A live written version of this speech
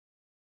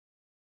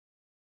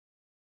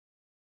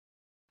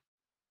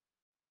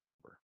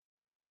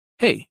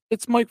Hey,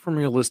 it's Mike from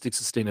Realistic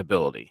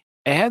Sustainability.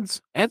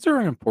 Ads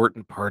are an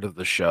important part of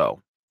the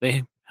show.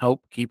 They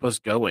help keep us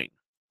going.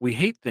 We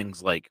hate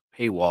things like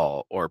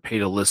paywall or pay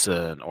to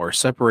listen or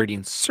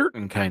separating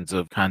certain kinds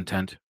of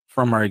content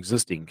from our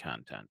existing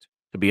content.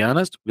 To be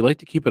honest, we like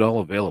to keep it all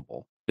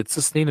available. It's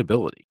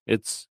sustainability.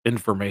 It's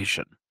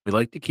information. We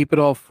like to keep it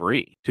all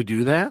free. To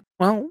do that,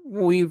 well,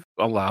 we've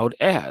allowed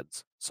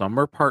ads. Some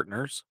are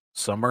partners,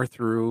 some are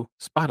through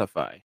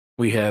Spotify.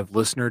 We have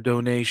listener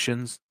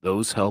donations.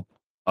 Those help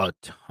a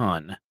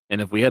ton. And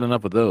if we had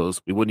enough of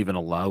those, we wouldn't even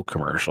allow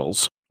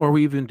commercials. Or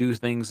we even do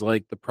things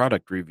like the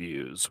product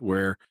reviews,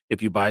 where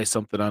if you buy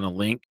something on a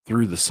link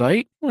through the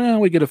site, well,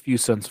 we get a few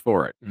cents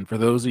for it. And for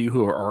those of you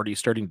who are already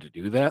starting to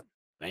do that,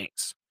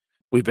 thanks.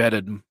 We've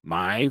added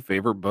my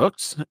favorite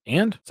books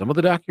and some of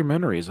the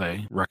documentaries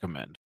I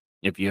recommend.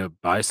 If you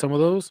buy some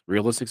of those,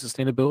 Realistic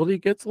Sustainability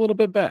gets a little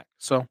bit back.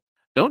 So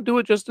don't do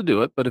it just to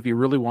do it, but if you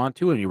really want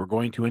to and you were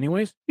going to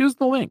anyways, use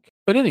the link.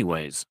 But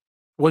anyways,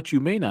 what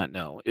you may not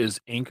know is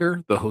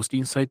Anchor, the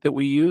hosting site that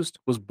we used,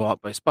 was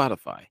bought by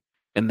Spotify,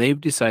 and they've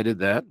decided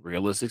that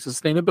Realistic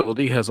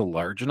Sustainability has a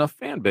large enough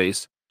fan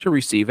base to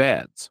receive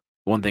ads.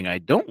 One thing I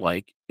don't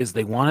like is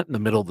they want it in the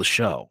middle of the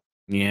show.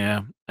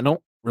 Yeah, I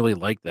don't really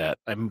like that.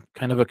 I'm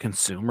kind of a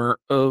consumer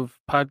of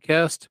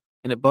podcast,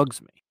 and it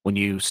bugs me when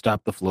you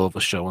stop the flow of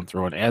a show and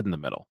throw an ad in the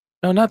middle.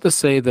 Now, not to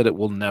say that it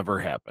will never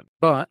happen,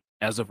 but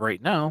as of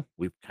right now,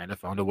 we've kind of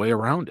found a way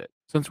around it.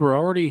 Since we're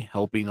already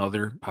helping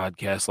other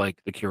podcasts like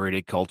The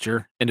Curated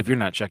Culture, and if you're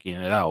not checking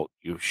it out,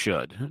 you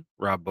should.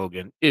 Rob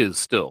Bogan is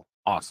still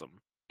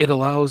awesome. It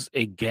allows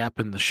a gap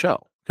in the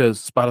show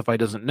because Spotify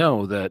doesn't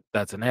know that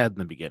that's an ad in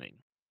the beginning,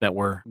 that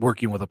we're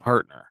working with a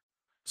partner.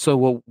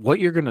 So, what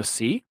you're going to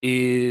see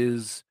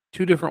is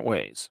two different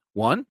ways.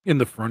 One, in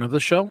the front of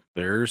the show,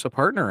 there's a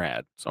partner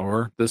ad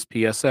or this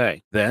PSA.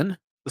 Then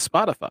the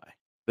Spotify,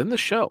 then the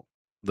show,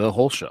 the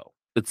whole show.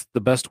 It's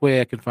the best way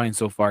I can find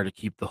so far to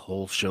keep the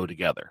whole show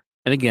together.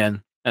 And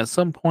again, at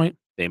some point,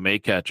 they may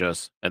catch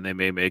us and they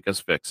may make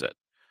us fix it.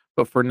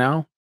 But for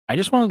now, I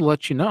just wanted to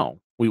let you know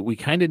we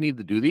kind of need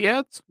to do the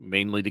ads,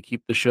 mainly to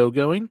keep the show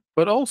going.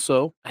 But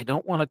also, I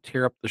don't want to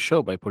tear up the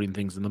show by putting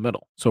things in the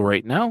middle. So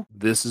right now,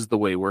 this is the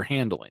way we're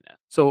handling it.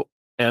 So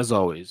as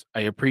always,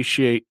 I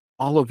appreciate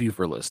all of you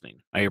for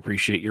listening. I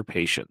appreciate your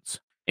patience.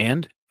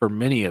 And for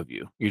many of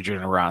you, your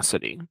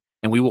generosity.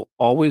 And we will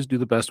always do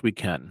the best we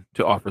can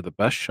to offer the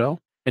best show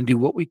and do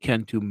what we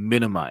can to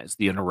minimize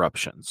the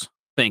interruptions.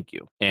 Thank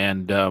you.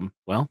 And,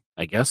 well,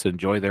 I guess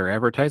enjoy their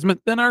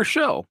advertisement than our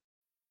show.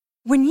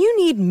 When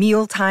you need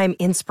mealtime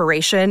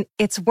inspiration,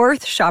 it's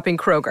worth shopping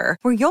Kroger,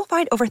 where you'll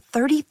find over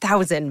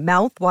 30,000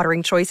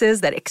 mouth-watering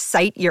choices that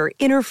excite your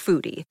inner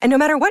foodie. And no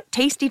matter what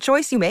tasty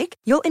choice you make,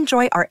 you'll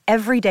enjoy our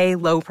everyday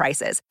low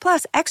prices,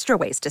 plus extra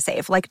ways to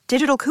save, like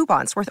digital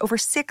coupons worth over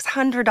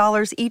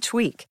 $600 each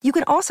week. You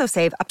can also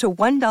save up to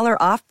 $1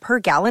 off per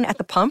gallon at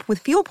the pump with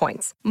fuel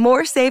points.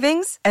 More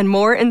savings and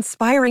more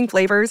inspiring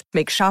flavors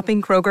make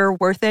shopping Kroger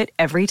worth it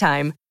every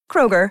time.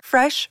 Kroger,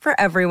 fresh for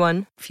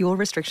everyone. Fuel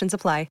restrictions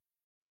apply.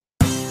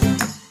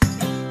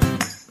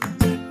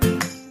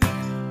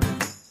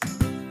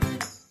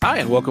 Hi,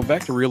 and welcome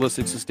back to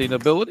Realistic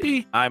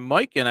Sustainability. I'm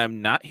Mike, and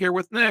I'm not here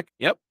with Nick.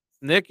 Yep,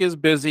 Nick is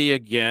busy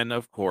again,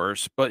 of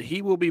course, but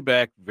he will be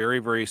back very,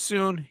 very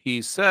soon.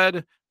 He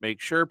said, make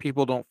sure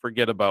people don't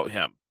forget about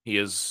him. He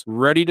is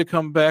ready to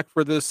come back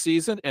for this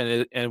season,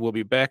 and we'll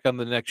be back on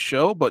the next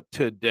show. But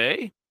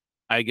today,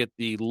 I get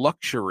the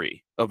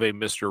luxury of a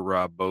Mr.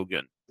 Rob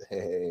Bogan.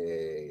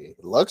 Hey,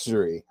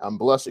 luxury. I'm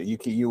blushing.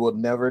 You will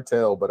never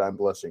tell, but I'm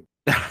blushing.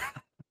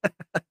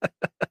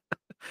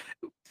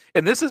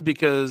 And this is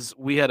because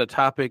we had a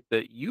topic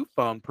that you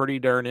found pretty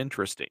darn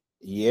interesting.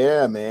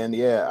 Yeah, man.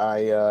 Yeah,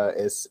 I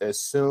as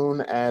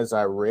soon as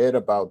I read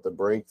about the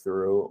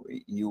breakthrough,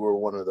 you were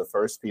one of the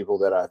first people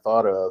that I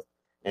thought of,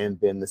 and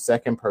then the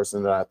second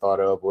person that I thought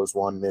of was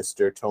one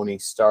Mr. Tony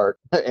Stark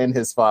and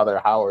his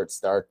father Howard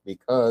Stark,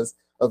 because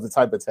of the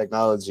type of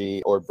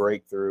technology or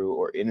breakthrough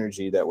or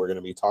energy that we're going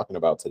to be talking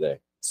about today.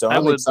 So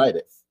I'm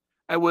excited.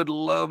 I would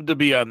love to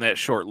be on that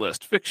short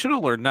list,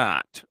 fictional or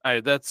not.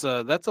 That's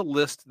a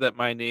list that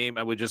my name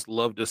I would just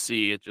love to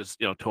see. It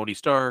just Tony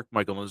Stark,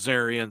 Michael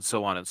Nazarian,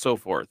 so on and so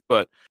forth.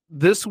 But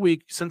this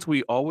week, since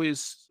we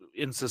always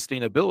in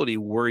sustainability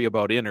worry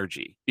about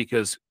energy,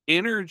 because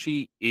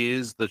energy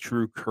is the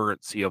true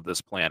currency of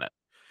this planet.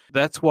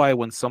 That's why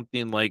when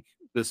something like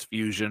this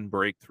fusion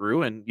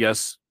breakthrough, and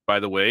yes, by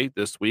the way,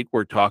 this week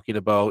we're talking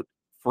about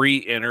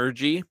free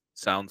energy.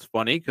 Sounds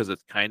funny because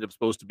it's kind of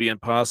supposed to be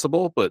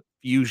impossible, but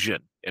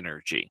fusion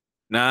energy,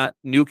 not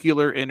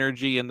nuclear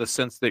energy in the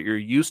sense that you're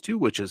used to,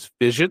 which is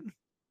fission.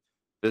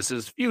 This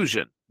is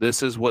fusion.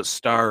 This is what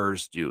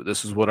stars do.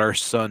 This is what our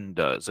sun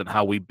does, and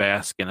how we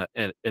bask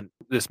in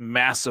this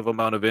massive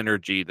amount of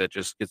energy that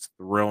just gets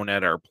thrown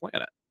at our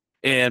planet.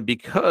 And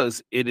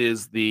because it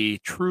is the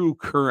true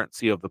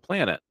currency of the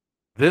planet,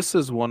 this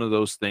is one of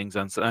those things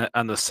on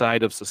the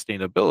side of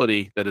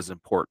sustainability that is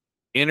important.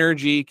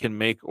 Energy can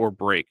make or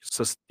break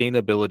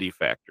sustainability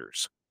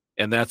factors.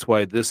 And that's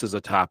why this is a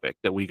topic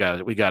that we got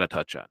to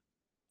touch on.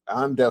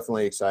 I'm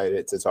definitely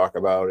excited to talk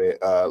about it,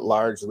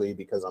 largely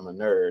because I'm a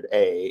nerd,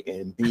 A,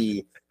 and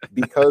B,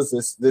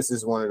 because this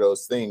is one of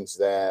those things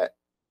that,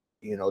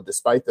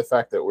 despite the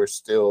fact that we're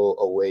still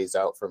a ways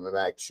out from it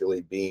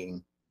actually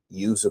being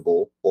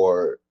usable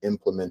or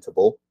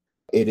implementable,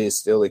 it is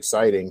still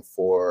exciting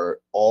for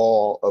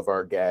all of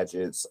our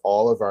gadgets,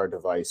 all of our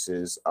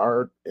devices,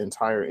 our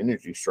entire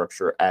energy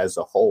structure as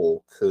a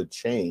whole could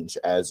change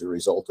as a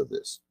result of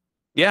this.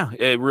 Yeah,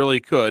 it really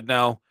could.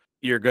 Now,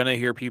 you're going to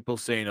hear people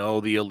saying,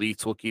 oh, the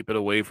elites will keep it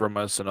away from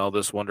us and all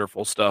this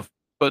wonderful stuff.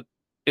 But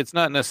it's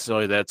not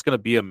necessarily that. It's going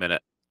to be a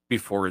minute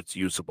before it's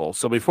usable.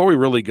 So before we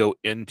really go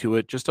into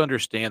it, just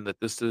understand that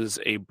this is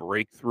a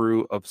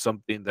breakthrough of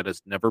something that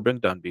has never been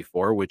done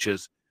before, which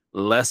is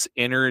less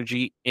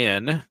energy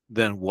in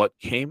than what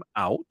came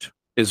out,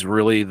 is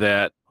really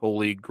that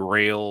holy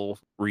grail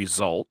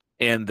result.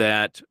 And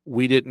that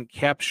we didn't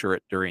capture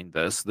it during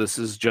this. This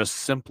is just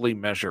simply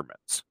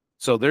measurements.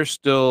 So there's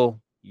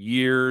still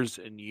years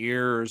and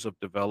years of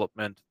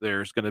development.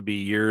 There's going to be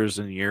years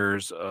and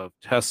years of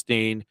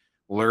testing,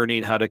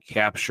 learning how to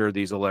capture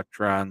these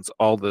electrons,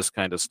 all this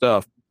kind of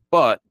stuff.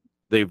 But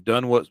they've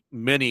done what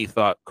many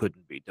thought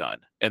couldn't be done.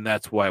 And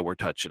that's why we're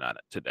touching on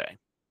it today.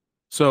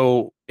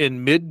 So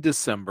in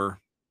mid-December,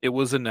 it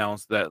was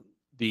announced that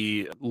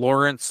the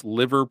Lawrence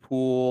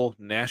Liverpool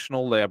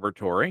National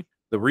Laboratory,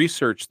 the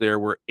research there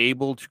were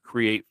able to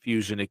create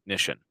fusion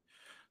ignition.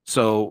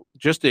 So,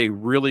 just a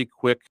really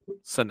quick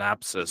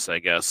synopsis, I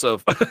guess,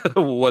 of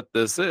what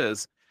this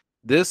is.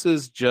 This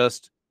is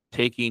just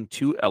taking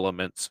two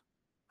elements,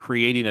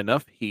 creating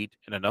enough heat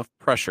and enough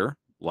pressure,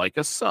 like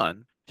a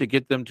sun, to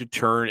get them to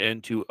turn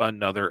into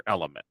another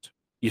element.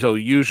 So,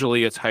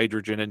 usually it's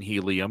hydrogen and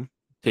helium,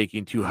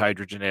 taking two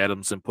hydrogen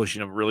atoms and pushing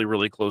them really,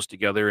 really close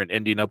together and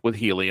ending up with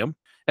helium.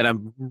 And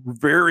I'm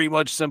very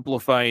much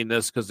simplifying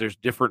this because there's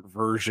different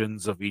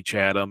versions of each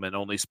atom and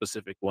only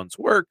specific ones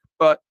work.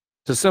 But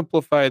to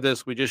simplify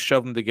this, we just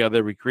shove them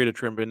together. We create a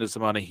tremendous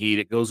amount of heat.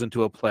 It goes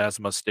into a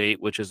plasma state,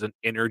 which is an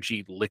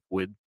energy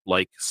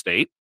liquid-like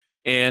state.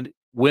 And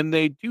when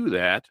they do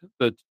that,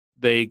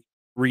 they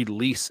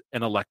release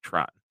an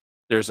electron.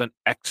 There's an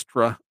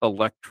extra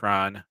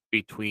electron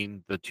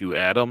between the two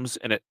atoms,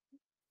 and it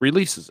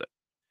releases it.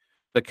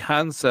 The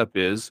concept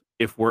is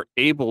if we're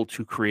able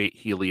to create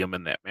helium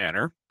in that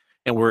manner,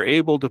 and we're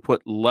able to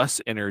put less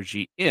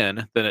energy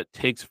in than it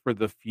takes for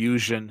the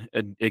fusion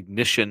and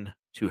ignition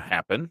to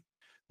happen,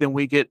 then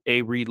we get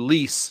a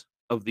release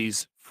of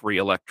these free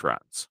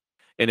electrons.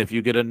 And if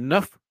you get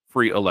enough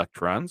free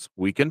electrons,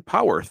 we can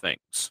power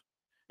things.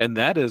 And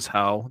that is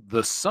how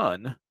the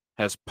sun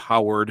has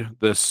powered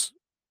this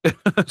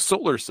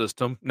solar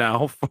system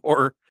now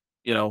for,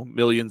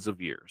 millions of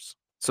years.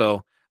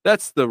 So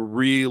that's the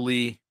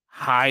really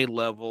high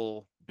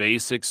level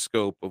basic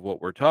scope of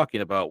what we're talking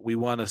about. We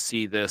want to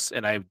see this,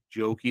 and I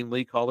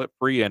jokingly call it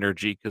free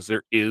energy because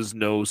there is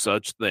no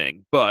such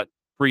thing, but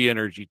free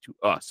energy to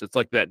us. It's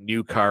like that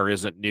new car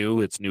isn't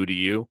new, it's new to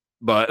you.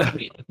 But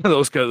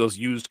those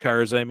used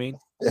cars, I mean.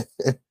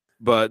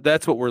 But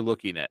that's what we're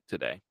looking at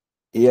today.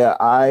 Yeah,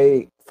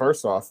 I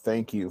first off,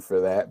 thank you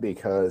for that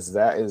because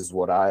that is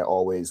what I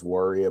always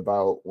worry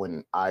about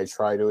when I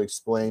try to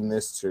explain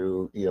this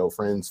to,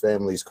 friends,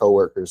 families,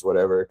 coworkers,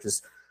 whatever,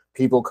 because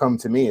people come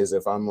to me as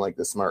if I'm like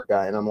the smart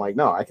guy, and I'm like,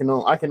 no, I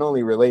can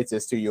only relate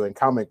this to you in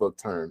comic book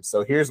terms.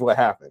 So here's what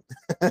happened.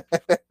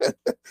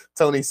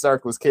 Tony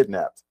Stark was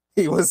kidnapped.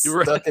 He was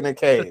stuck in a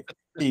cave.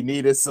 He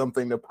needed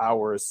something to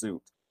power a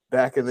suit.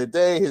 Back in the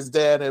day, his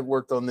dad had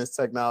worked on this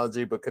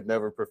technology but could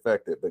never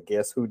perfect it. But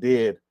guess who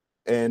did?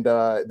 And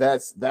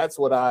that's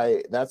what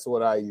I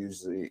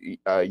usually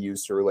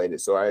use to relate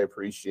it. So I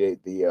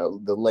appreciate the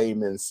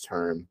layman's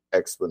term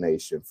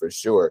explanation for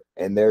sure.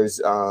 And there's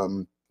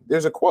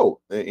a quote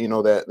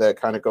that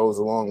kind of goes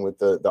along with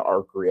the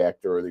arc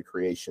reactor or the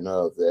creation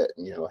of that.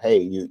 Hey,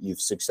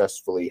 you've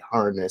successfully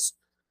harnessed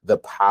the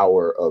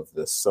power of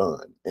the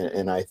sun.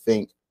 And I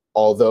think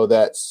although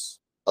that's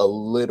a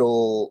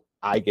little,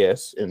 I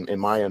guess, in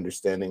my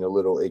understanding, a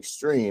little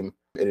extreme,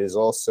 it is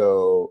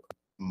also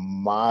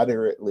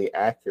moderately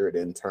accurate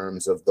in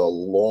terms of the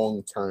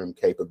long-term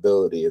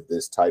capability of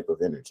this type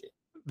of energy.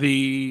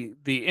 The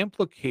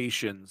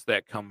implications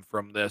that come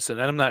from this,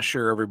 and I'm not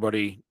sure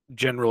everybody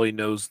generally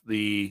knows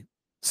the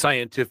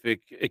scientific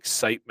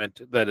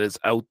excitement that is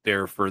out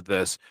there for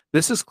this.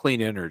 This is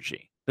clean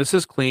energy. This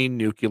is clean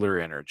nuclear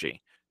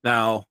energy.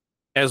 Now,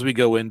 as we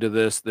go into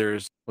this,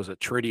 was a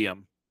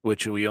tritium,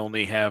 which we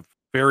only have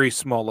very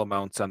small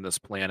amounts on this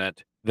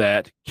planet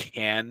that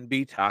can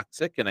be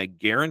toxic. And I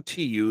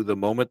guarantee you, the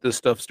moment this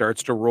stuff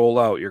starts to roll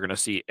out, you're going to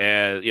see,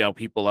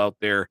 people out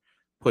there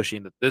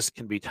pushing that this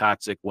can be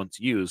toxic once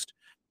used,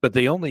 but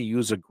they only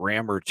use a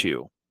gram or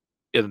two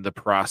in the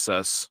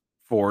process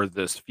for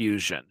this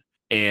fusion.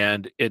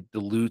 And it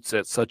dilutes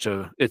at such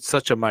a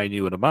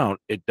minute amount,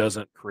 it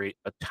doesn't create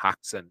a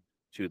toxin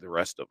to the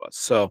rest of us.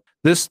 So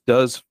this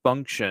does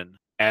function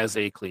as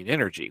a clean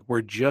energy.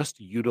 We're just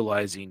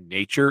utilizing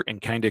nature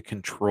and kind of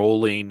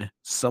controlling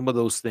some of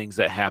those things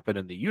that happen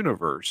in the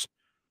universe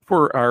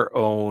for our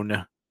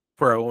own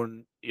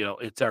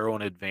it's our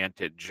own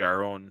advantage,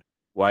 our own.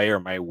 Why are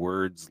my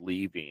words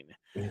leaving?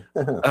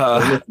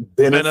 Uh,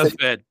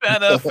 Benefit.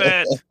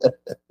 benefit.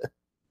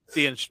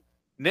 See, and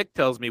Nick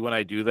tells me when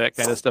I do that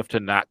kind of stuff to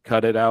not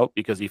cut it out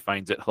because he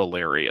finds it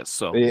hilarious.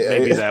 So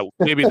maybe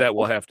Yeah, that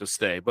will have to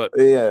stay. But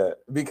yeah,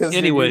 because you're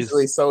anyways,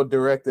 usually so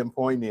direct and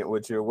poignant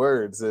with your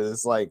words.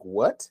 It's like,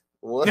 what?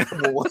 What?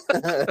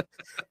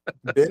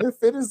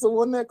 Benefit is the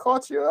one that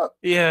caught you up.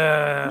 You're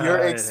yeah,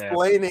 it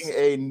explaining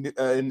happens.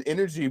 an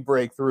energy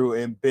breakthrough,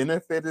 and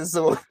benefit is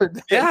the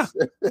word. Yeah,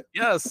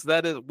 yes,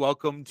 that is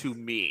welcome to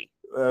me.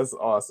 That's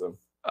awesome.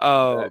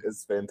 Uh, That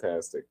is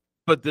fantastic.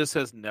 but this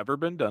has never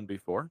been done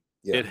before.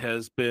 Yeah. It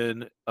has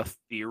been a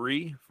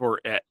theory for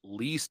at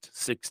least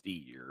 60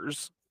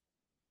 years,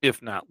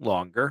 if not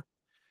longer.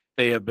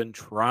 They have been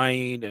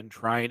trying and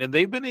trying, and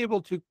they've been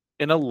able to,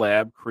 in a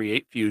lab,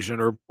 create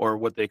fusion or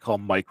what they call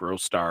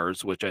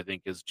microstars, which I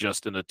think is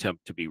just an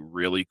attempt to be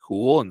really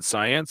cool in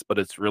science, but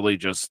it's really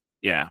just,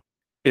 yeah,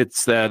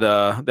 it's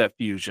that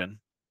fusion.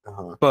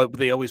 Uh-huh. But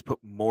they always put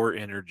more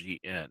energy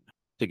in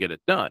to get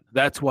it done.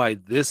 That's why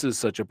this is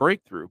such a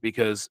breakthrough,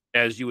 because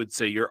as you would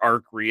say, your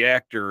arc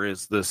reactor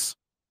is this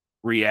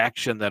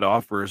reaction that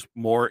offers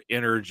more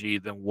energy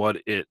than what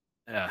it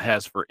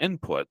has for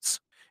inputs.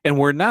 And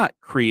we're not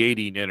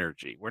creating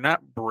energy. We're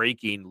not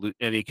breaking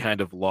any kind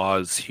of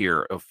laws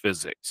here of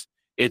physics.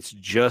 It's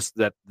just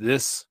that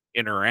this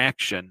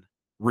interaction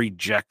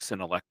rejects an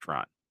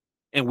electron.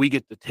 And we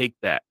get to take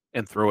that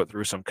and throw it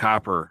through some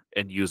copper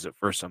and use it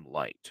for some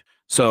light.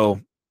 So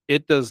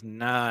it does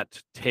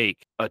not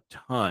take a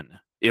ton.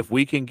 If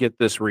we can get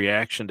this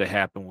reaction to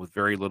happen with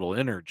very little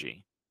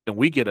energy, then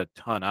we get a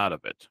ton out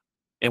of it.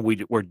 And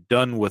we're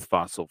done with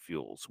fossil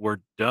fuels. We're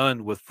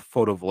done with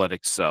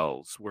photovoltaic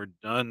cells. We're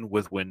done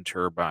with wind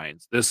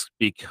turbines. This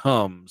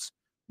becomes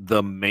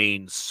the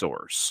main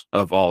source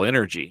of all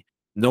energy.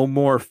 No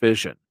more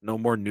fission, no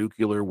more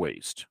nuclear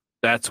waste.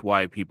 That's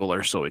why people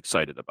are so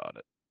excited about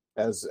it.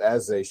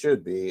 As they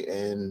should be.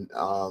 And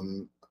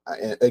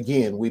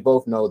again, we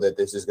both know that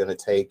this is going to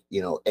take,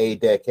 a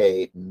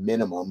decade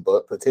minimum,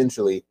 but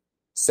potentially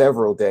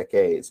several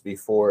decades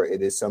before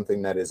it is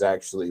something that is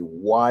actually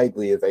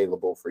widely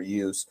available for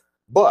use.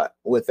 But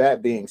with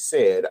that being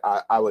said,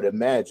 I would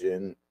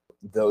imagine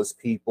those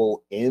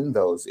people in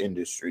those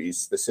industries,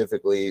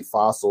 specifically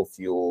fossil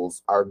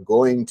fuels, are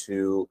going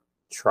to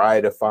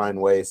try to find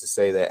ways to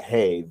say that,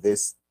 hey,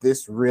 this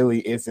really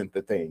isn't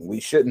the thing. We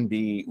shouldn't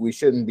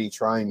be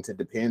trying to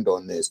depend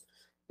on this.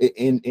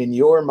 In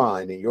your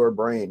mind, in your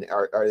brain,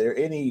 are there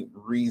any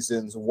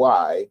reasons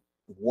why,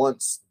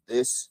 once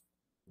this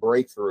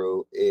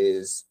breakthrough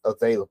is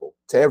available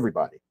to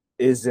everybody,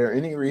 is there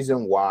any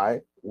reason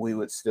why we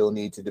would still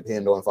need to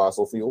depend on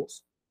fossil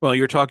fuels? Well,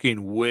 you're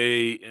talking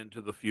way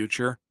into the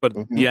future, but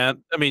Hmm. yeah,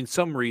 I mean,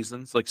 some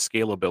reasons like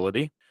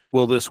scalability.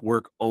 Will this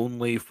work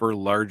only for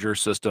larger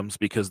systems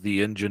because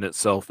the engine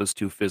itself is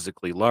too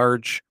physically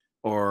large?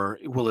 Or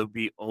will it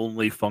be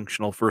only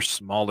functional for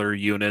smaller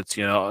units?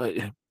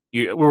 We're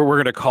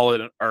going to call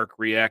it an arc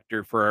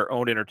reactor for our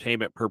own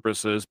entertainment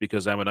purposes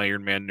because I'm an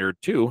Iron Man nerd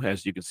too,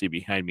 as you can see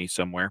behind me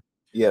somewhere.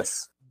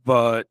 Yes.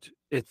 But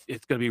it's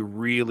going to be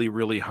really,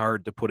 really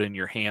hard to put in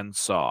your hand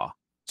saw.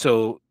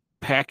 So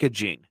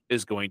packaging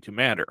is going to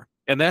matter.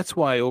 And that's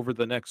why over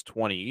the next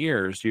 20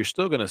 years, you're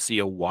still going to see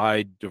a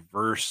wide,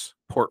 diverse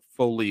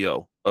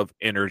portfolio of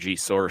energy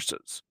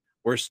sources.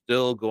 We're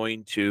still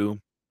going to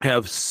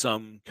have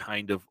some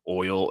kind of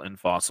oil and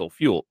fossil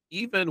fuel.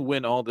 Even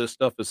when all this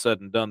stuff is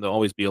said and done, there'll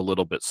always be a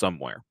little bit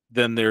somewhere.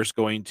 Then there's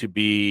going to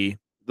be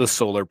the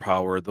solar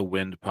power, the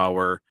wind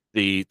power,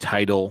 the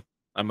tidal.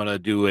 I'm going to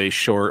do a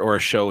short or a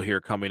show here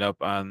coming up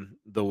on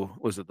the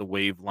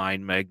wave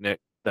line magnet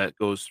that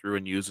goes through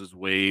and uses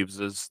waves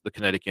as the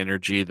kinetic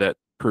energy that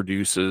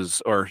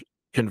produces or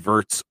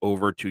converts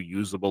over to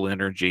usable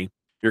energy.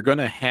 You're going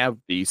to have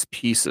these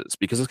pieces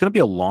because it's going to be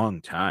a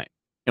long time.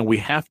 And we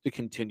have to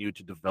continue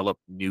to develop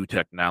new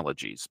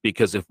technologies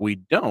because if we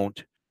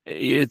don't,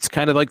 it's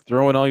kind of like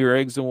throwing all your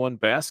eggs in one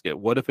basket.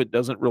 What if it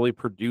doesn't really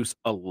produce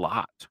a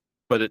lot,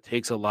 but it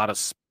takes a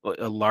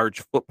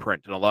large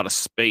footprint and a lot of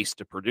space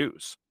to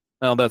produce?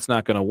 Well, that's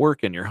not going to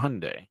work in your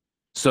Hyundai.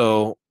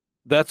 So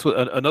that's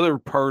what another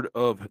part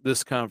of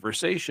this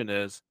conversation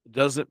is.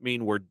 Doesn't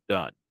mean we're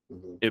done.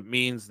 Hmm. It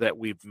means that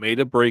we've made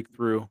a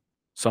breakthrough.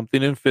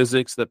 Something in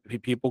physics that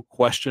people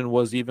question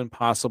was even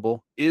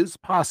possible is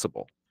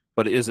possible,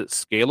 but is it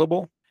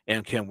scalable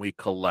and can we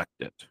collect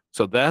it?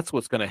 So that's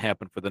what's going to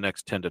happen for the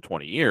next 10 to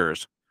 20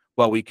 years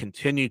while we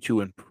continue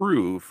to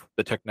improve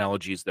the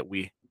technologies that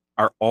we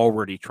are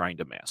already trying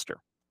to master.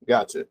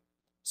 Gotcha.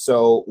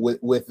 So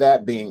with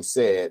that being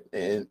said,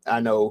 and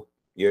I know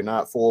you're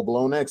not full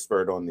blown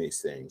expert on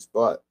these things,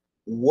 but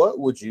what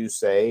would you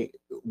say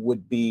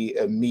would be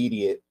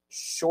immediate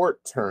short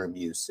term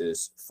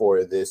uses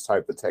for this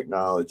type of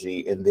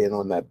technology? And then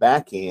on that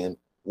back end,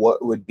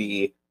 what would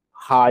be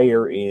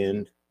higher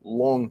end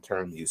long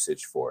term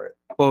usage for it?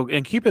 Well,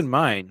 and keep in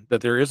mind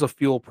that there is a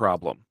fuel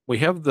problem. We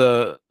have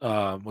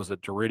was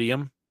it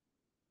Teridium?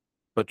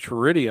 But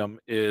Teridium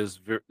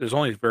there's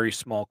only very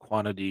small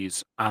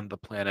quantities on the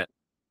planet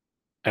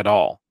at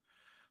all.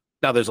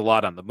 Now, there's a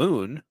lot on the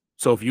moon.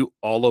 So if you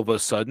all of a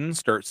sudden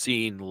start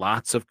seeing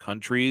lots of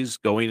countries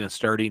going and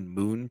starting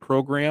moon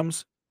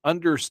programs,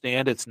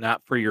 understand it's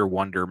not for your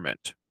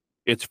wonderment.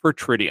 It's for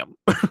tritium.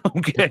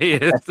 Okay.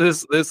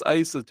 This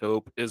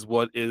isotope is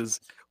what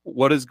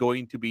is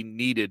going to be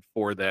needed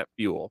for that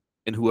fuel.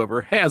 And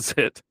whoever has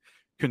it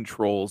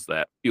controls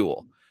that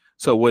fuel.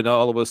 So when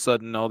all of a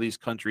sudden all these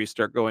countries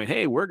start going,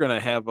 hey,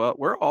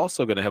 we're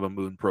also going to have a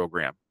moon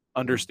program.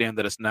 Understand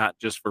that it's not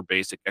just for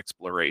basic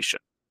exploration.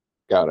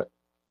 Got it.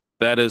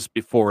 That is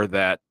before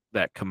that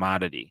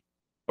commodity,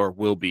 or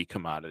will be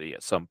commodity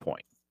at some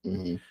point.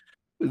 Mm-hmm.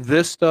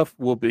 This stuff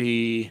will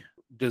be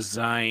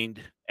designed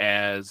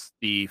as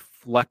the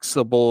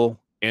flexible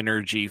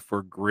energy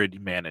for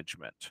grid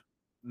management.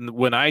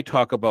 When I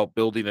talk about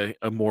building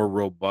a more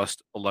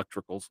robust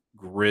electrical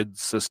grid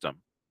system,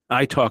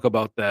 I talk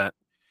about that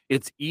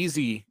it's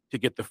easy to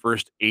get the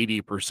first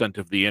 80%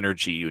 of the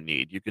energy you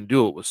need. You can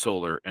do it with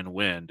solar and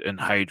wind and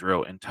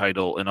hydro and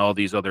tidal and all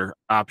these other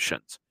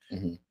options.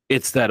 Mm-hmm.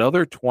 It's that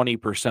other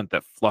 20%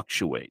 that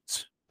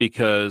fluctuates,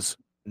 because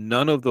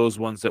none of those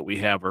ones that we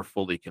have are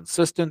fully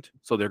consistent.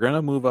 So they're going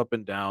to move up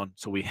and down.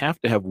 So we have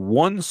to have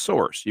one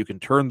source. You can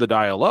turn the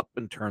dial up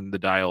and turn the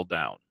dial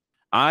down.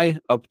 I,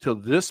 up to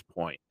this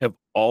point, have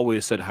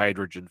always said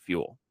hydrogen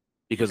fuel,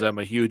 because I'm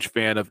a huge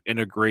fan of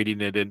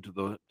integrating it into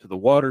the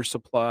water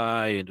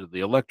supply, into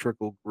the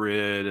electrical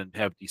grid, and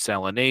have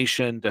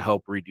desalination to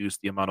help reduce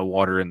the amount of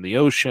water in the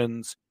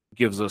oceans.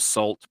 Gives us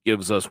salt,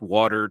 gives us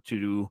water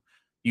to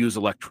use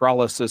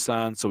electrolysis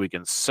on, so we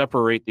can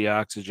separate the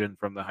oxygen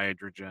from the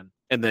hydrogen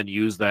and then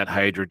use that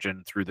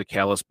hydrogen through the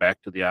callus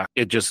back to the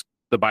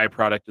the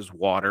byproduct is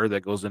water that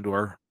goes into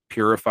our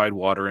purified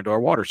water into our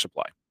water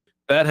supply.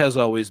 That has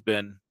always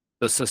been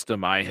the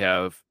system I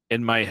have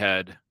in my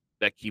head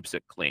that keeps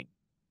it clean.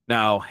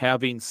 Now,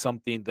 having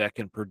something that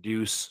can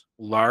produce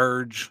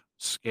large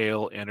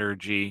scale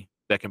energy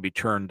that can be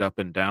turned up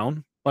and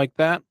down like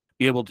that,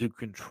 be able to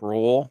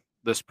control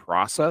this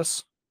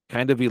process,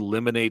 kind of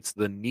eliminates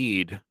the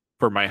need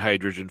for my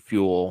hydrogen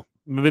fuel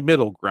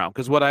middle ground.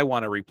 Because what I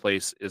want to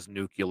replace is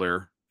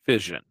nuclear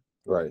fission.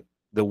 Right.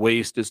 The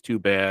waste is too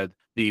bad.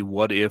 The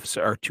what ifs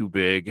are too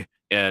big.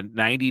 And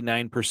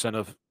 99%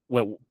 of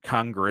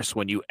Congress,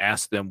 when you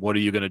ask them, what are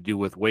you going to do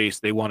with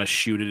waste? They want to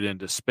shoot it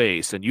into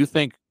space. And you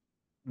think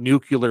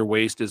nuclear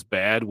waste is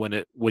bad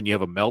when you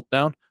have a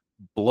meltdown?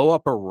 Blow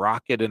up a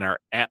rocket in our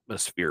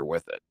atmosphere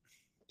with it.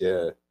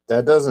 Yeah.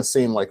 That doesn't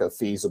seem like a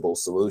feasible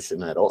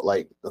solution at all.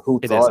 Like,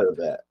 who thought of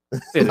that?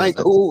 Like,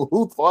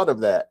 who thought of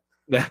that?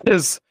 That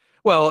is,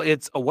 well,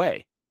 it's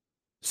away.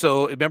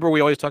 So remember, we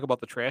always talk about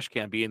the trash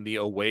can being the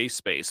away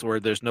space where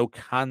there's no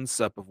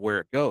concept of where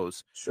it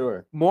goes.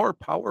 Sure. More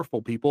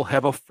powerful people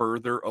have a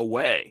further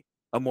away,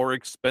 a more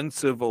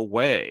expensive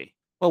away.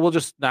 Well, we'll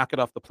just knock it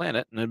off the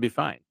planet and it'll be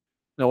fine.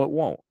 No, it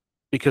won't,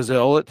 because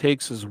all it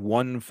takes is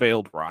one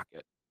failed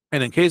rocket.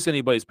 And in case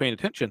anybody's paying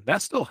attention,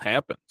 that still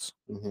happens.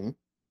 Mm-hmm.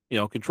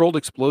 Controlled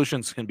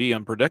explosions can be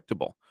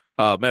unpredictable.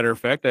 Matter of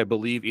fact, I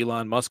believe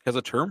Elon Musk has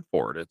a term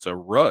for it. It's a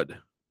RUD,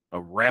 a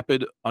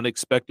rapid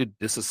unexpected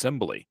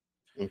disassembly.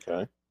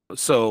 Okay.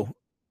 So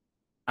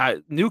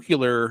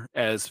nuclear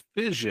as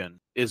fission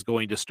is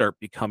going to start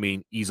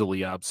becoming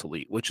easily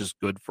obsolete, which is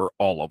good for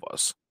all of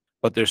us.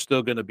 But there's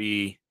still going to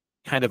be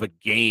kind of a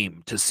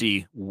game to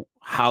see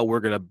how we're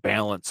going to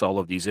balance all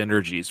of these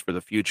energies for the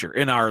future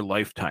in our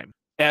lifetime.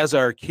 As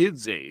our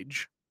kids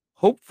age,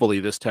 hopefully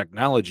this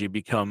technology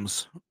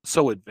becomes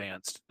so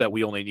advanced that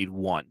we only need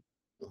one,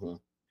 mm-hmm.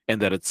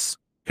 and that it's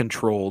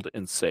controlled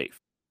and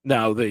safe.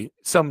 Now,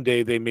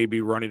 someday they may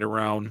be running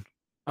around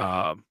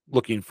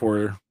looking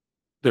for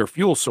their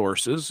fuel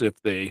sources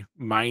if they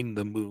mine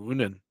the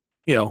moon, and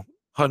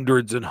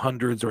hundreds and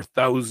hundreds or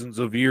thousands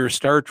of years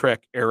Star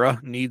Trek era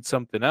need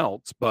something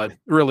else. But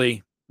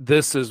really,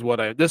 this is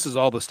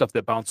all the stuff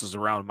that bounces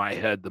around my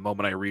head the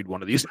moment I read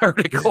one of these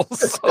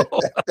articles. So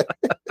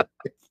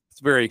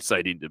it's very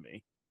exciting to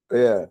me.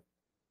 Yeah.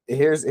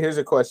 Here's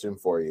a question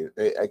for you,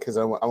 because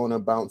I want to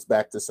bounce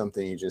back to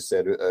something you just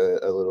said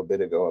a little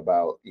bit ago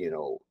about,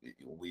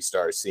 we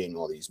start seeing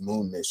all these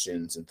moon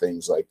missions and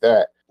things like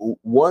that.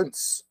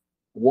 Once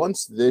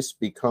this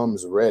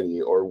becomes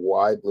ready or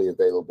widely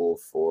available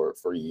for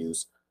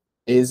use,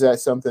 is that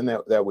something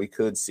that we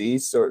could see?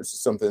 So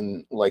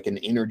something like an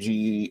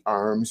energy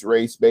arms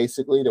race,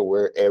 basically, to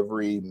where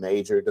every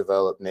major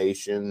developed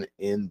nation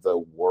in the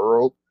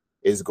world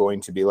is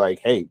going to be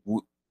like, hey,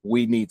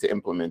 we need to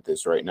implement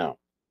this right now.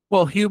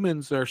 Well,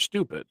 humans are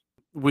stupid.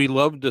 We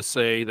love to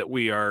say that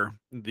we are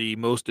the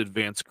most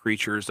advanced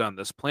creatures on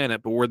this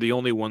planet, but we're the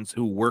only ones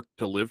who work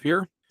to live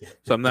here.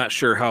 So I'm not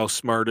sure how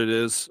smart it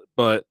is,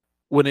 but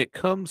when it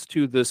comes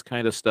to this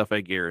kind of stuff,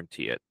 I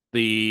guarantee it.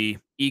 The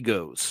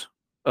egos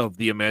of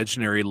the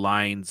imaginary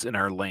lines in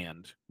our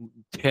land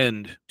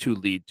tend to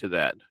lead to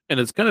that. And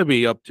it's going to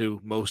be up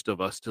to most of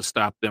us to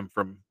stop them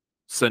from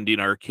sending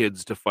our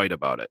kids to fight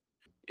about it.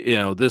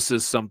 This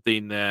is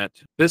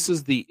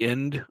the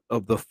end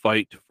of the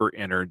fight for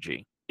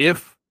energy.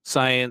 If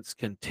science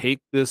can take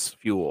this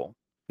fuel,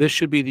 this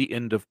should be the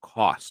end of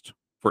cost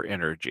for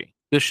energy.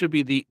 This should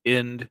be the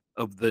end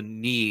of the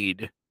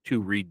need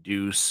to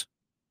reduce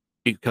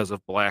because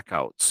of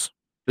blackouts.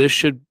 This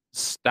should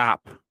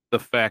stop the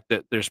fact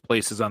that there's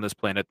places on this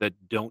planet that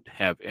don't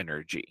have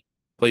energy.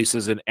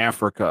 Places in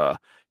Africa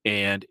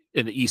and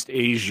in East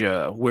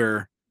Asia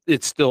where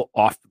it's still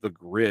off the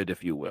grid,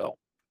 if you will.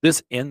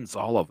 This ends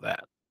all of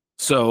that.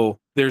 So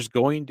there's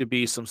going to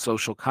be some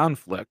social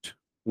conflict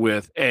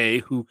with A,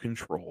 who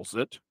controls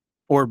it,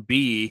 or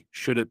B,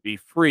 should it be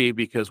free,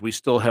 because we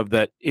still have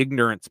that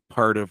ignorance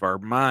part of our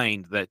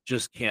mind that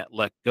just can't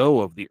let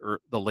go of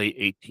the late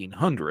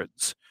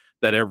 1800s,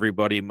 that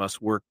everybody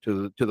must work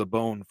to the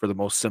bone for the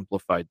most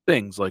simplified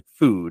things like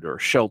food or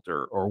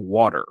shelter or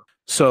water.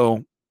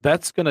 So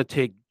that's going to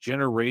take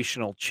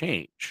generational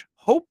change.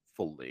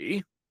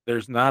 Hopefully,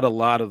 there's not a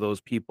lot of those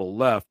people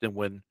left, and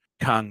when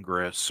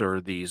Congress or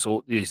these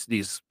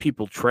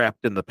people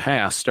trapped in the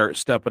past start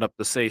stepping up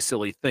to say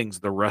silly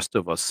things, the rest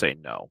of us say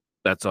no,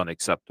 that's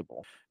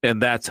unacceptable.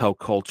 And that's how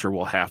culture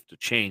will have to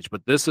change.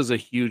 But this is a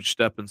huge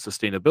step in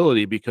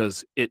sustainability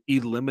because it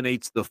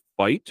eliminates the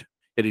fight,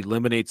 it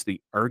eliminates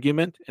the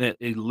argument, and it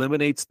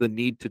eliminates the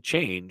need to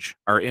change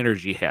our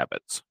energy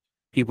habits.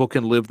 People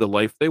can live the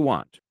life they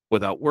want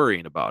without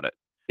worrying about it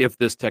if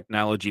this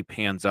technology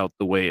pans out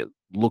the way it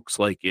looks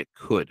like it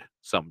could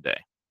someday.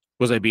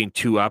 Was I being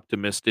too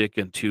optimistic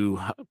and too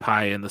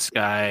pie in the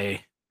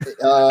sky?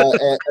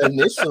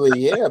 Initially,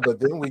 yeah, but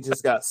then we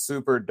just got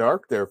super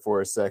dark there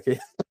for a second.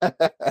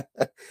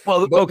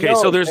 Well, okay,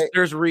 so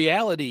there's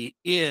reality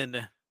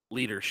in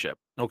leadership.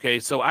 Okay,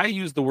 so I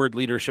use the word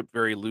leadership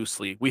very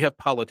loosely. We have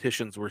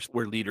politicians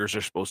where leaders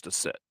are supposed to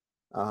sit.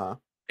 Uh-huh.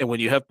 And when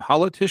you have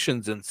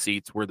politicians in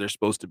seats where they're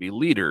supposed to be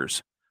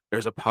leaders,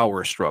 there's a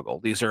power struggle.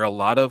 These are a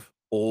lot of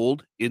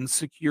old,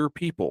 insecure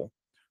people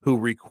who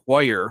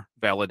require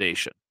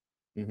validation.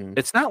 Mm-hmm.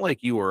 It's not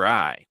like you or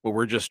I, where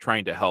we're just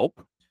trying to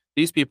help.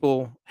 These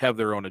people have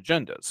their own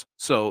agendas.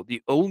 So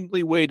the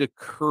only way to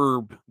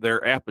curb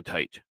their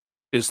appetite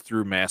is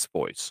through mass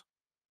voice.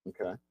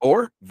 Okay.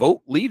 Or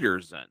vote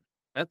leaders in.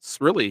 That's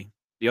really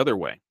the other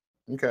way.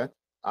 Okay.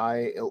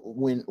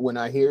 When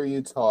I hear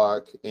you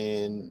talk,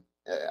 and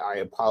I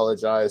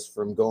apologize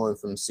from going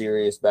from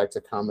serious back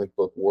to comic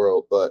book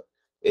world, but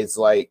it's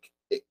like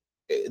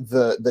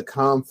the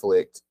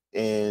conflict,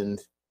 and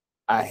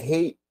I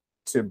hate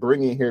to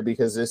bring it here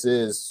because this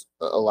is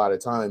a lot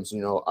of times,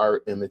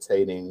 art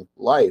imitating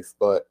life,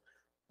 but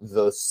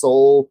the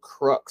sole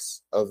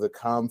crux of the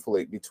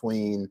conflict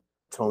between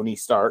Tony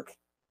Stark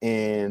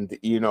and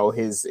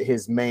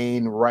his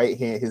main right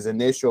hand, his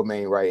initial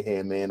main right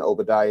hand man,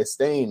 Obadiah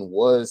Stane,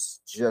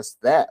 was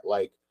just that.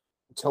 Like,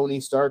 Tony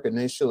Stark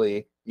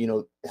initially,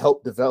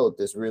 helped develop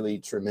this really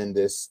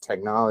tremendous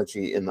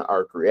technology in the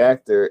arc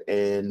reactor,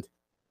 and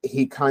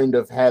he kind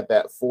of had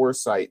that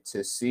foresight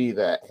to see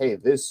that, hey,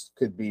 this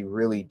could be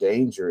really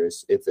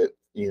dangerous if it,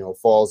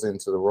 falls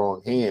into the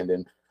wrong hand.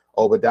 And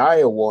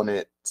Obadiah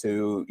wanted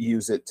to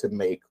use it to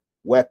make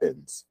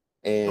weapons.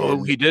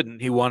 And he didn't.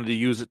 He wanted to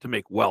use it to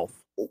make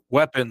wealth.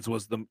 Weapons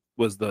was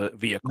the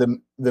vehicle.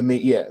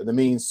 The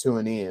means to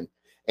an end.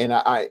 And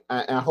I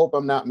hope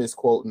I'm not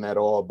misquoting at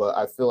all, but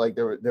I feel like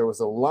there was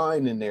a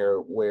line in there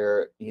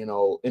where,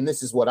 and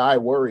this is what I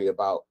worry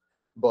about,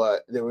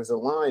 but there was a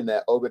line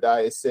that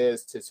Obadiah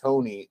says to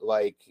Tony,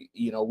 like,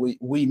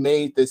 we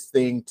made this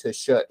thing to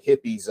shut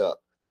hippies up,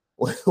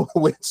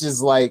 which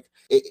is like,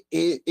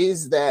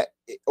 is that,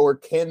 or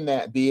can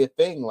that be a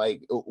thing?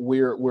 Like,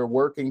 we're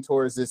working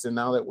towards this, and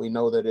now that we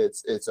know that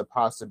it's a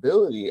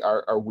possibility,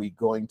 are we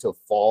going to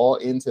fall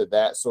into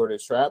that sort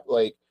of trap?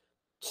 Like,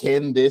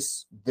 can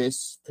this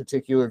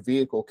particular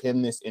vehicle,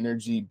 can this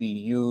energy be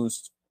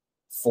used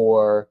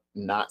for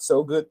not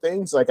so good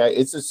things? Like,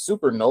 it's a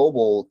super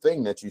noble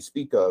thing that you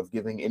speak of,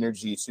 giving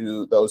energy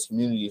to those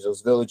communities,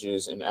 those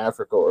villages in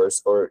Africa or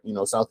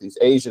Southeast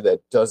Asia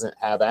that doesn't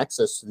have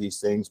access to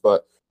these things.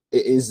 But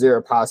is there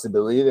a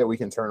possibility that we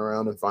can turn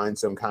around and find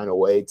some kind of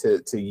way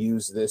to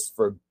use this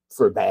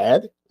for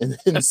bad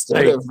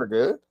instead of for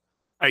good?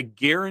 I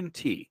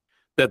guarantee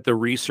that the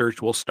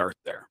research will start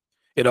there.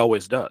 It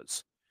always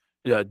does.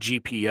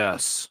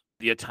 GPS,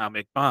 the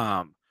atomic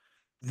bomb,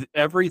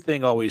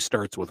 everything always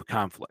starts with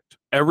conflict.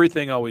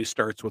 Everything always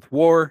starts with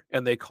war,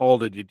 and they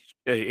called it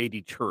a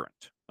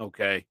deterrent.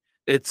 Okay,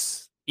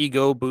 it's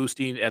ego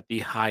boosting at the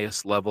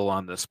highest level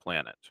on this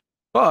planet.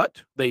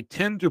 But they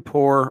tend to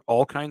pour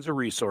all kinds of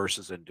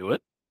resources into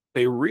it.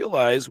 They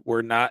realize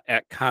we're not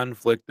at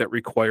conflict that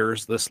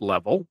requires this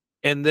level.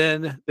 And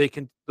then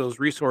those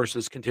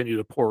resources continue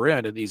to pour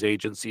in, and these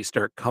agencies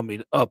start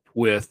coming up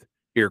with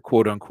your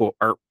quote unquote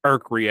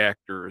arc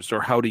reactors,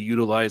 or how to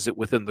utilize it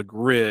within the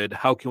grid.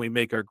 How can we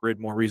make our grid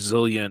more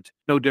resilient?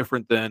 No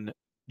different than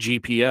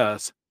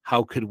GPS.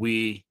 How could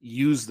we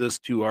use this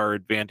to our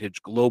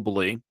advantage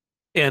globally?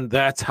 And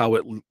that's how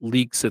it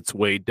leaks its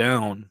way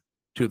down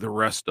to the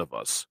rest of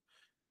us.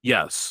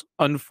 Yes,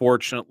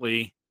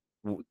 unfortunately,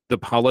 the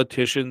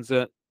politicians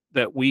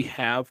that we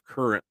have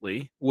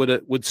currently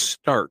would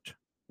start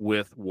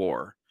with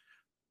war.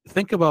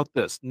 Think about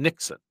this.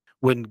 Nixon,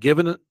 when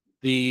given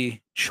the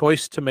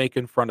choice to make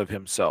in front of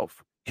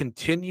himself,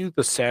 continue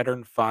the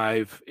Saturn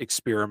V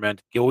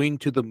experiment, going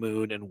to the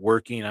moon and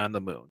working on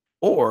the moon,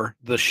 or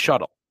the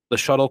shuttle. The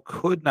shuttle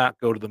could not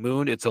go to the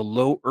moon. It's a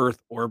low Earth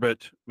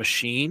orbit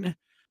machine,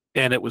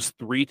 and it was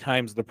 3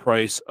 times the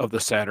price of the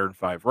Saturn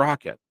V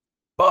rocket.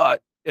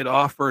 But it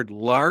offered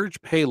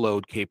large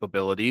payload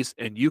capabilities,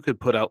 and you could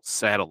put out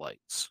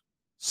satellites,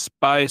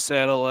 spy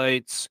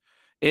satellites,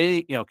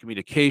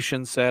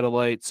 communication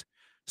satellites.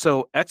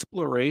 So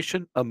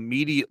exploration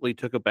immediately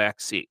took a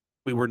back seat.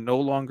 We were no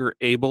longer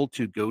able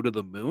to go to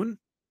the moon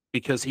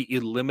because he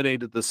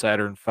eliminated the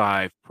Saturn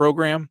V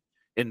program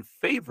in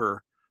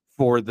favor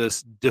for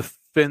this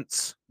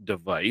defense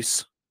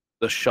device,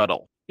 the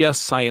shuttle. Yes,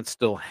 science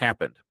still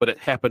happened, but it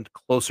happened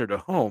closer to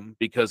home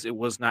because it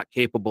was not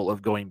capable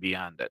of going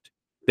beyond it.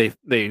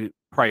 They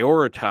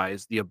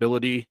prioritized the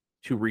ability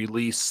to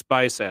release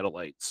spy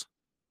satellites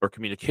or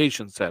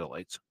communication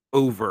satellites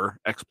over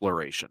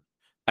exploration.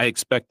 I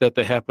expect that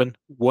to happen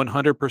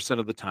 100%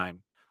 of the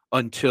time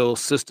until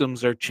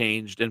systems are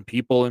changed and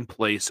people in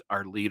place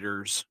are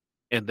leaders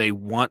and they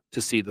want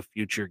to see the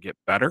future get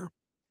better,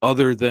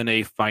 other than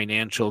a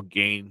financial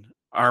gain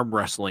arm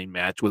wrestling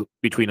match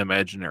between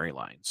imaginary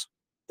lines.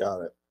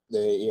 Got it.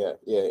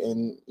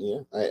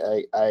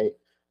 And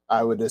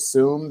I would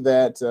assume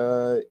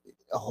that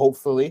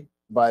hopefully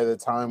by the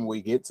time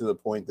we get to the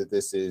point that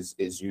this is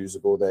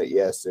usable, that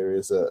yes, there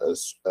is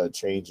a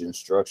change in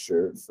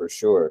structure for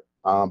sure.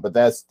 But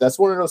that's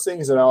one of those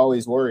things that I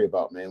always worry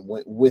about, man.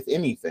 With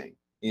anything,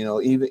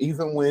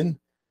 even when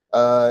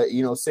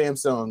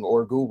Samsung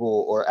or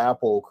Google or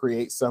Apple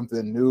create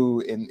something new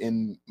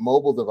in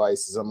mobile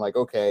devices, I'm like,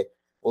 okay,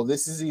 well,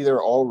 this has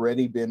either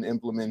already been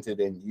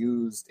implemented and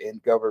used in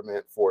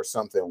government for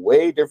something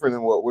way different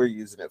than what we're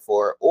using it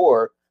for,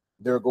 or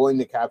they're going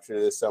to capture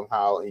this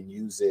somehow and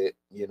use it,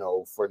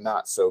 for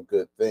not so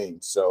good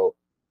things. So,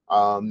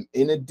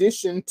 in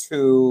addition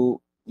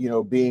to,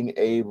 being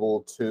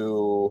able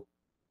to,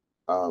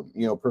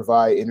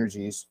 provide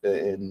energies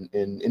and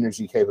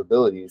energy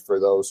capabilities for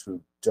those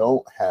who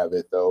don't have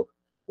it, though,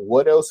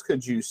 what else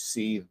could you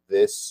see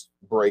this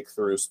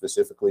breakthrough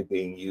specifically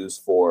being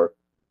used for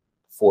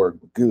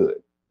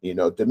good,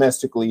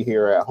 domestically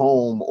here at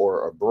home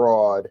or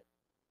abroad?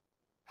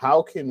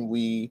 How can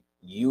we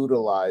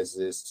utilize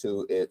this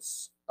to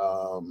its,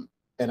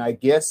 and I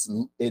guess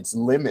it's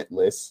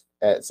limitless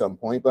at some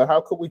point, but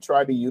how could we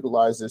try to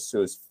utilize this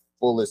to its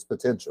fullest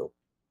potential?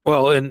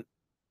 Well, and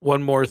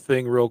one more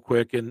thing real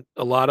quick, and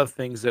a lot of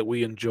things that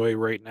we enjoy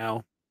right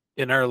now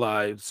in our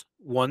lives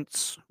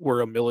once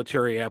were a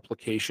military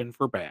application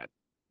for bad.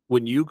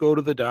 When you go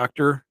to the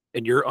doctor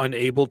and you're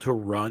unable to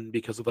run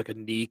because of like a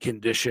knee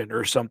condition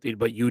or something,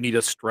 but you need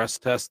a stress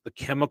test, the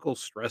chemical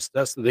stress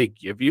test that they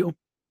give you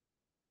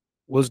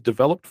was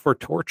developed for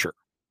torture.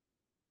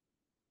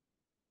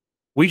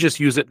 We just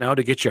use it now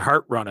to get your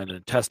heart running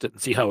and test it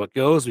and see how it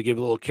goes. We give it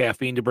a little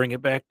caffeine to bring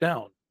it back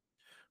down.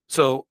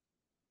 So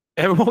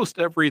almost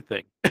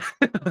everything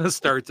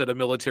starts at a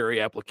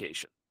military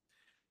application.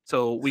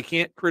 So we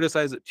can't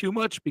criticize it too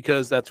much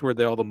because that's where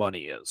all the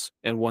money is.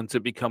 And once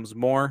it becomes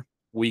more,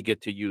 we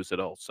get to use it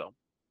also.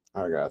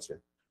 I got you.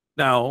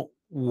 Now,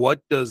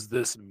 what does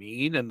this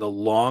mean in the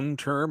long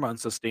term on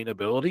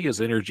sustainability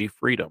is energy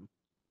freedom.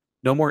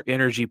 No more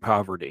energy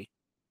poverty.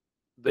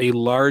 A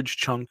large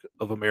chunk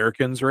of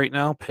Americans right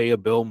now pay a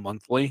bill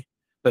monthly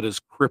that is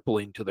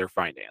crippling to their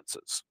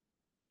finances.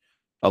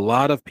 A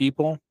lot of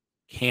people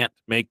can't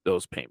make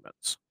those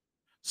payments.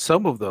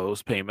 Some of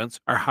those payments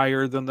are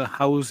higher than the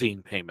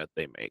housing payment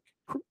they make.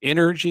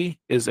 Energy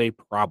is a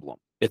problem.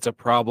 It's a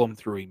problem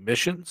through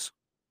emissions.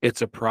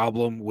 It's a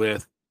problem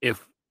with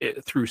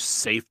through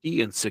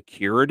safety and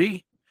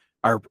security.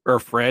 Our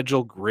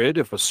fragile grid,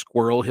 if a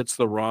squirrel hits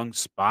the wrong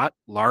spot,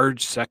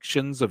 large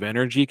sections of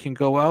energy can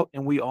go out,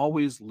 and we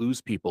always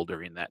lose people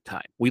during that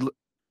time.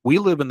 We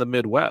live in the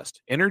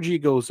Midwest. Energy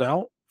goes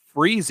out,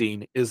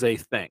 freezing is a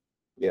thing.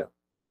 Yeah.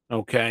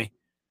 Okay.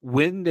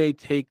 When they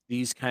take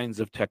these kinds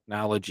of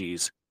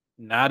technologies,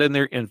 not in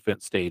their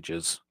infant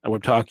stages, and we're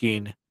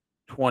talking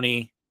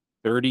 20,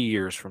 30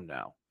 years from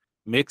now,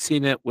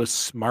 mixing it with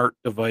smart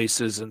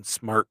devices and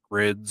smart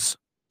grids,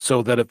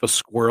 so that if a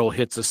squirrel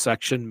hits a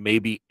section,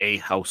 maybe a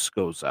house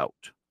goes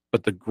out,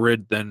 but the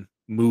grid then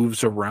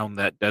moves around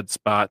that dead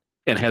spot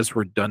and has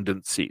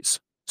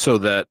redundancies so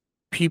that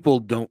people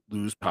don't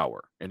lose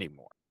power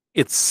anymore.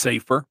 It's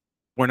safer.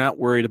 We're not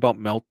worried about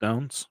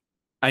meltdowns.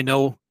 I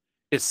know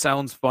it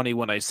sounds funny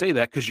when I say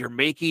that because you're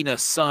making a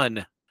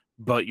sun,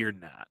 but you're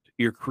not.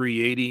 You're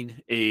creating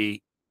a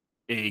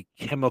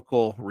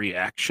chemical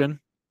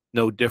reaction,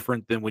 no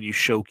different than when you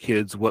show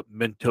kids what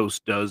Mentos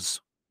does.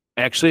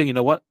 Actually, you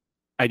know what?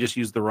 I just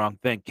used the wrong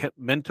thing.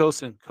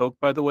 Mentos and Coke,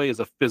 by the way, is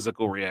a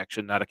physical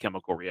reaction, not a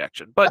chemical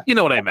reaction. But you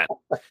know what I meant.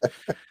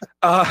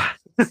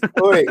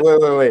 Wait.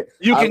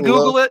 You can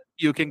Google it.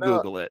 You can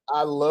Google it.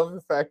 I love the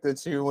fact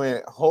that you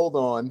went, hold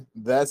on,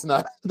 that's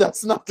not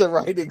the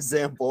right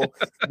example,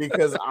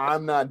 because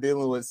I'm not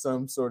dealing with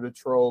some sort of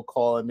troll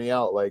calling me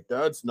out like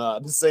that's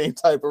not the same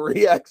type of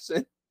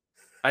reaction.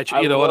 I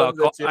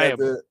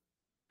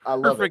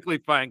am perfectly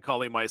fine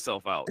calling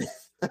myself out.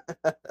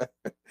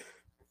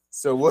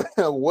 So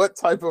what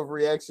type of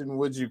reaction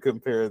would you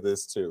compare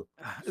this to?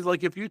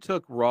 Like if you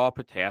took raw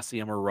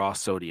potassium or raw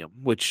sodium,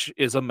 which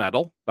is a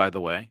metal, by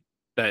the way,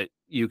 that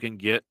you can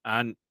get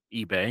on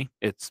eBay.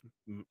 It's,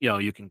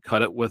 you can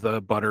cut it with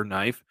a butter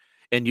knife,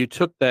 and you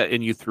took that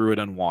and you threw it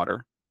in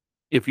water.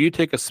 If you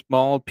take a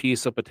small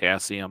piece of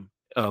potassium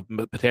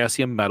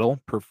metal,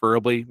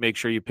 preferably make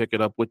sure you pick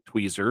it up with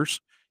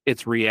tweezers.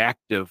 It's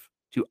reactive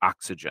to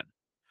oxygen.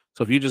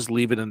 So if you just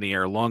leave it in the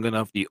air long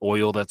enough, the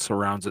oil that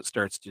surrounds it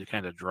starts to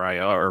kind of dry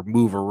out or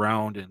move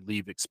around and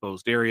leave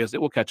exposed areas.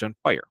 It will catch on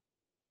fire.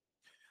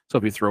 So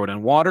if you throw it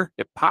in water,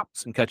 it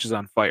pops and catches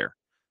on fire.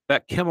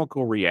 That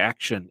chemical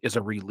reaction is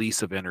a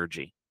release of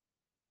energy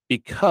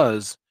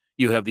because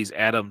you have these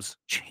atoms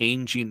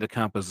changing the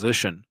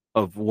composition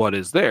of what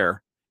is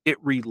there. It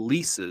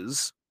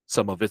releases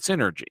some of its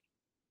energy.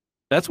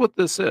 That's what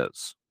this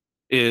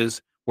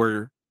is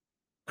we're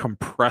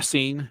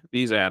compressing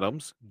these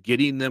atoms,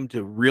 getting them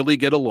to really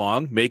get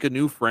along, make a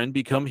new friend,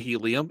 become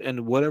helium,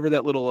 and whatever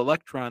that little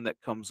electron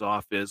that comes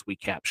off is, we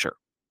capture.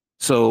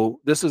 So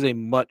this is a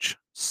much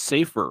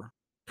safer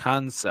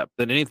concept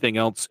than anything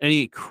else,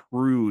 any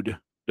crude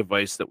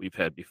device that we've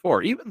had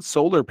before. Even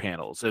solar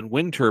panels and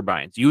wind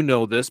turbines. You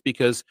know this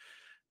because,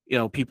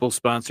 people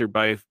sponsored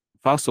by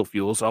fossil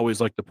fuels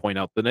always like to point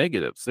out the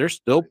negatives. There's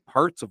still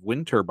parts of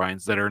wind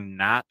turbines that are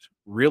not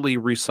really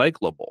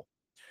recyclable.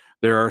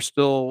 There are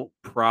still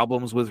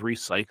problems with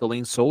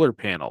recycling solar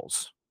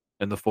panels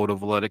and the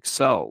photovoltaic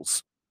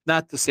cells.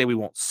 Not to say we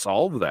won't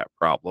solve that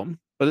problem,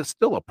 but it's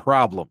still a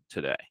problem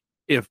today.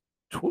 If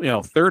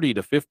 30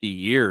 to 50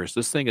 years,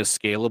 this thing is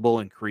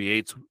scalable and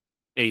creates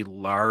a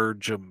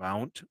large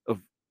amount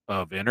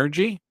of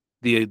energy,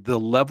 the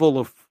level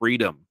of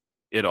freedom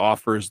it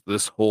offers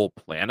this whole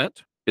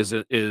planet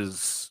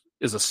is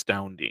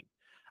astounding.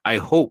 I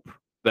hope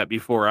that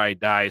before I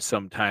die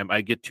sometime,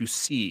 I get to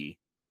see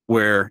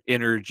where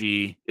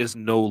energy is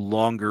no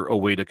longer a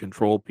way to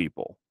control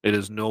people. It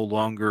is no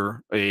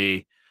longer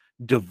a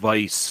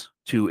device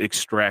to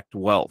extract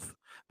wealth,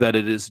 that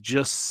it is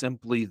just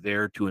simply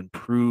there to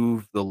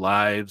improve the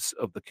lives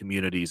of the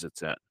communities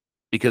it's in.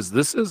 Because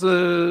this is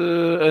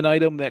an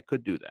item that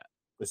could do that.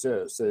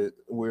 So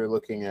we're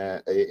looking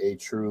at a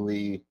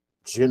truly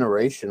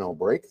generational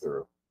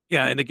breakthrough.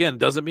 Yeah, and again,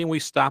 doesn't mean we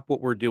stop what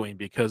we're doing,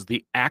 because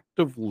the act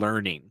of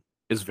learning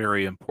is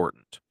very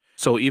important.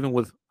 So even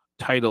with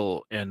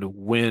tidal and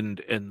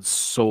wind and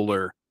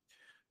solar,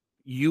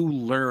 you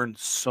learn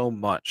so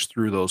much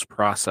through those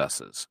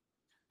processes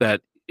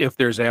that if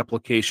there's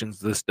applications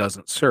this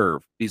doesn't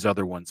serve, these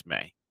other ones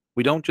may.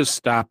 We don't just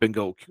stop and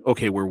go,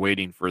 okay, we're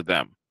waiting for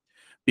them,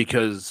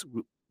 because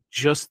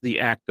just the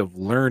act of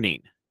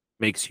learning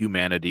makes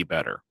humanity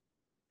better.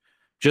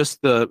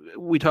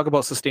 We talk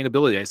about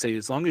sustainability. I say,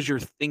 as long as you're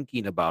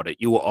thinking about it,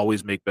 you will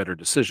always make better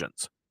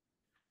decisions.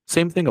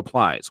 Same thing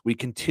applies. We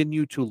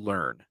continue to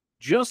learn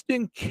just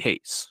in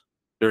case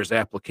there's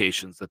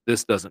applications that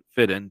this doesn't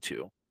fit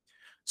into.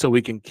 So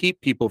we can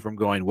keep people from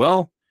going,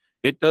 well,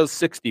 it does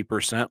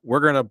 60%. We're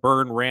going to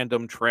burn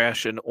random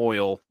trash and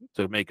oil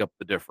to make up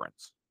the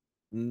difference.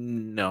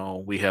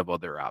 No, we have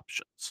other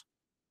options.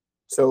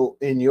 So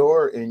in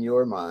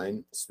your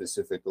mind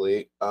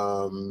specifically,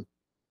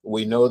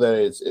 we know that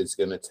it's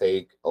going to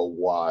take a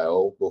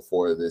while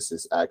before this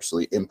is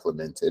actually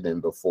implemented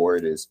and before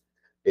it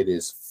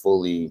is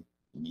fully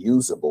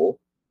usable.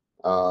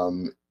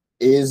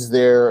 Is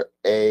there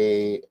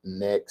a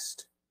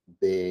next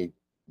big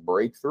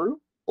breakthrough,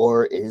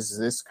 or is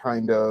this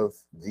kind of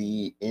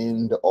the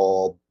end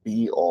all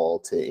be all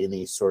to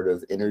any sort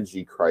of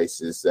energy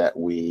crisis that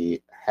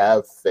we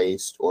have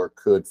faced or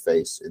could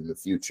face in the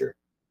future?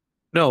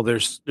 No,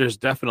 there's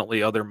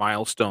definitely other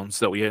milestones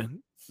that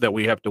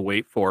we have to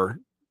wait for.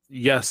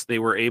 Yes, they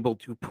were able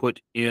to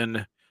put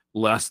in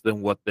less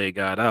than what they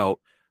got out.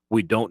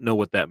 We don't know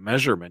what that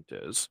measurement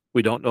is.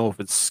 We don't know if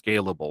it's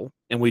scalable,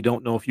 and we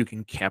don't know if you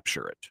can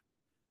capture it.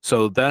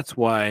 So that's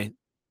why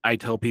I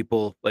tell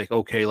people, like,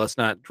 okay, let's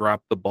not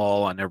drop the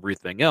ball on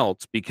everything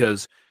else,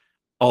 because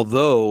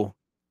although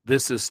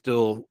this is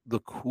still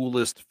the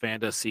coolest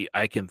fantasy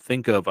I can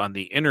think of on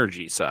the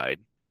energy side,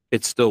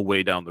 it's still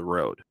way down the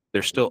road.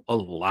 There's still a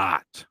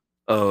lot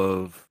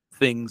of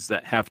things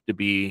that have to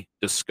be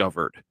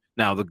discovered.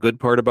 Now, the good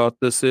part about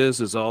this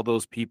is all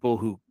those people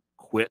who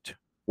quit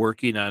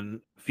working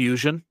on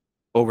fusion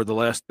over the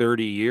last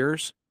 30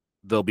 years,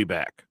 they'll be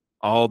back.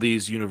 All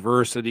these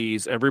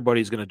universities,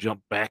 everybody's going to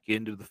jump back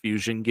into the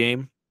fusion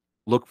game,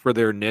 look for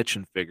their niche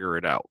and figure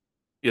it out.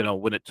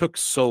 When it took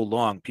so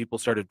long, people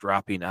started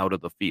dropping out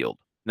of the field.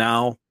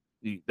 Now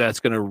that's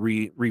going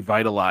to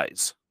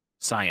revitalize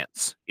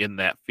science in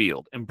that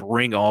field and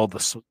bring all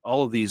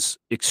of these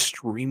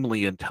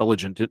extremely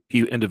intelligent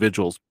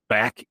individuals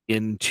back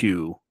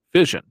into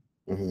fission.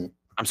 Mm-hmm.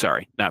 I'm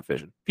sorry, not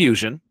fission,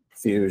 fusion.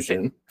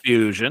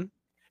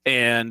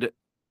 And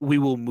we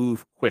will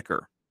move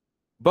quicker,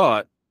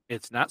 but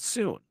it's not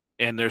soon.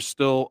 And there's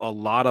still a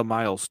lot of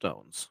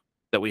milestones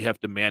that we have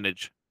to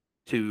manage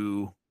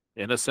to,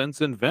 in a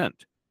sense,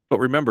 invent. But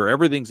remember,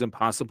 everything's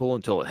impossible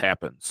until it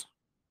happens.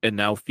 and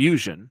now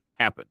fusion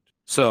happened.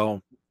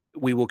 So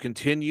we will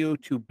continue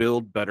to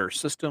build better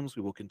systems.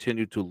 We will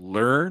continue to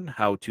learn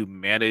how to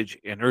manage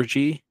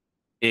energy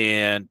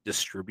and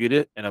distribute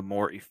it in a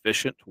more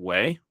efficient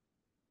way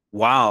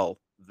while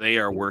they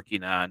are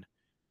working on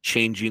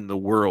changing the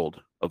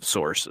world of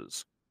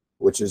sources.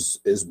 which is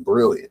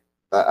brilliant.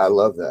 I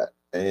love that.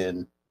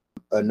 And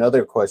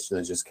another question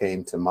that just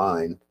came to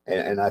mind,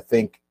 and I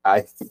think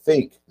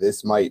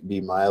this might be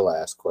my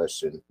last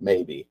question.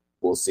 Maybe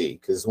we'll see.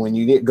 Because when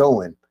you get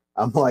going,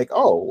 I'm like,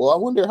 oh, well, I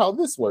wonder how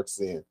this works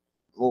then.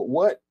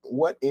 Well,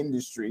 what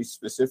industry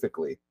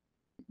specifically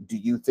do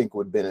you think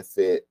would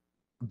benefit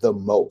the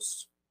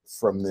most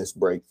from this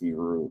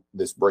breakthrough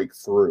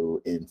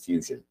in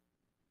fusion?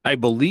 I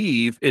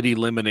believe it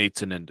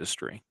eliminates an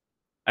industry.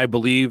 I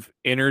believe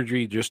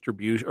energy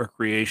distribution or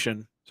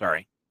creation,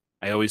 sorry,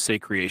 I always say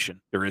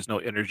creation. There is no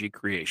energy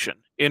creation.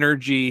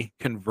 Energy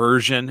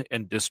conversion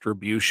and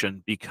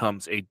distribution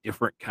becomes a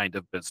different kind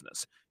of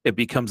business. It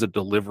becomes a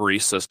delivery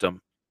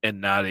system and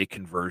not a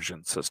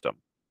conversion system.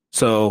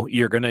 So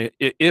you're going to,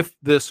 if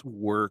this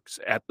works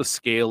at the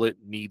scale it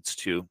needs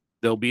to,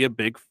 there'll be a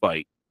big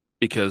fight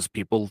because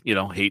people,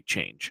 hate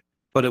change.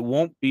 But it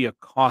won't be a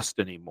cost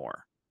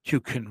anymore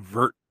to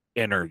convert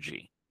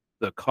energy.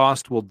 The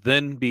cost will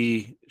then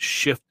be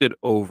shifted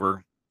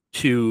over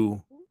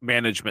to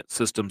management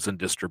systems and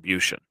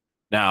distribution.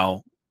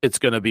 Now, it's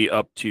going to be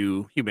up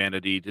to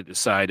humanity to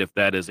decide if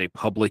that is a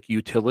public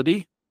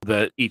utility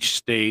that each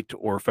state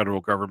or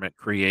federal government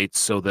creates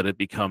so that it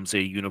becomes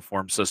a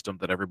uniform system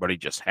that everybody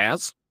just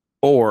has,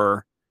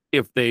 or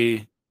if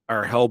they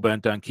are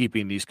hell-bent on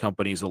keeping these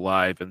companies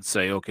alive and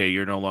say, okay,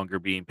 you're no longer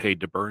being paid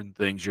to burn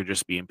things, you're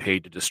just being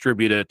paid to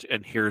distribute it,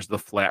 and here's the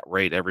flat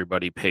rate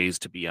everybody pays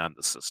to be on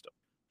the system.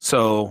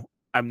 So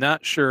I'm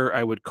not sure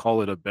I would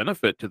call it a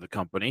benefit to the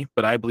company,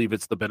 but I believe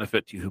it's the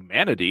benefit to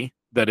humanity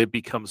that it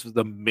becomes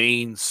the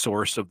main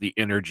source of the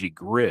energy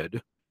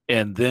grid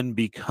and then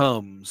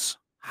becomes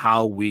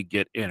how we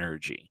get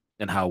energy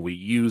and how we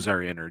use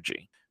our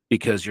energy,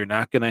 because you're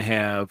not going to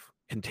have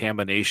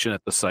contamination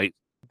at the site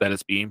that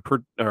is being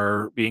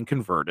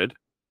converted.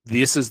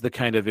 This is the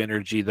kind of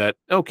energy that,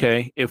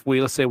 okay, if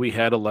let's say we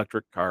had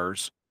electric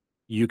cars,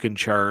 you can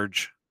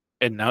charge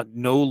and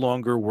no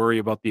longer worry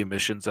about the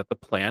emissions at the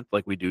plant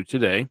like we do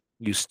today.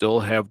 You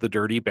still have the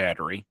dirty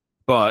battery,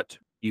 but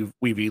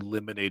we've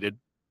eliminated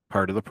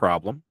part of the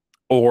problem.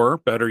 Or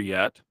better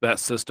yet, that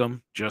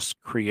system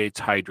just creates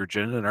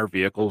hydrogen and our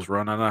vehicles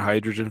run on a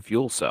hydrogen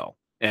fuel cell.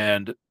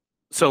 And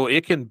so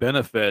it can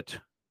benefit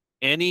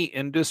any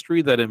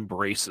industry that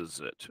embraces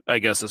it, I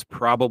guess, is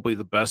probably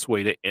the best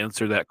way to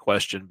answer that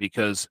question,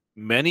 because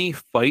many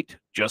fight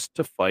just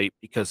to fight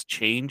because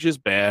change is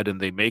bad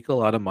and they make a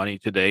lot of money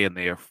today and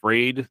they're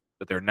afraid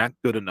that they're not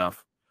good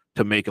enough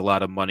to make a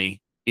lot of money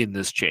in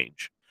this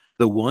change.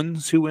 The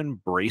ones who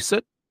embrace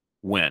it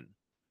win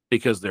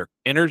because their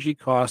energy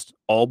cost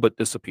all but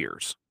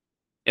disappears.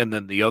 And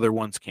then the other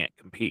ones can't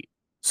compete.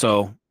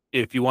 So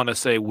if you want to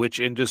say which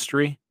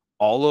industry,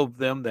 all of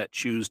them that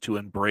choose to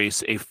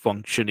embrace a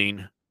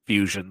functioning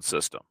fusion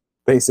system.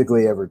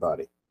 Basically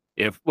everybody.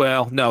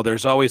 No,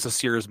 there's always a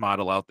Sears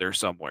model out there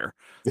somewhere.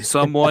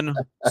 Someone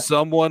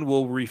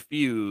will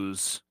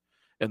refuse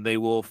and they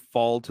will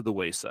fall to the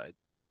wayside.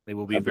 They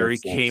will be very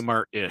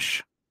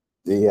Kmart-ish.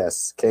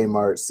 Yes,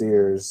 Kmart,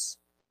 Sears.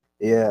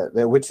 Yeah,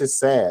 which is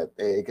sad.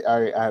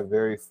 I have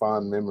very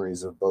fond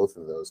memories of both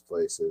of those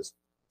places.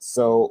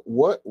 So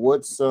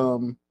what's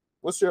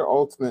your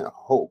ultimate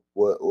hope?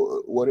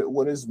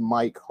 What is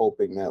Mike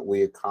hoping that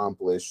we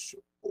accomplish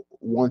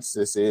once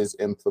this is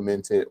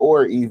implemented,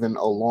 or even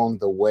along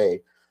the way?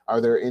 Are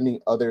there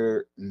any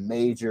other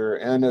major,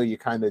 and I know you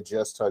kind of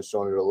just touched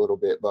on it a little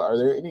bit, but are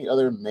there any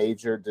other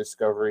major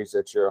discoveries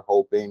that you're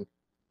hoping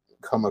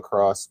come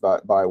across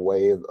by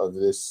way of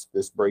this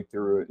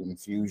breakthrough in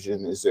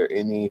fusion? Is there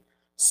any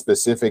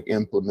specific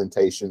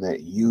implementation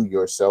that you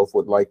yourself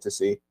would like to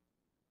see?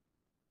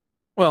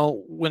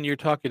 Well, when you're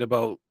talking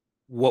about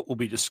what will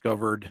be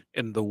discovered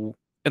in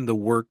the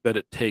work that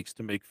it takes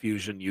to make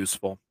fusion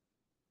useful,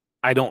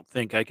 I don't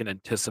think I can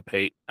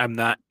anticipate. I'm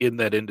not in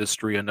that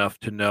industry enough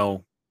to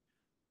know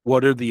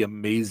what are the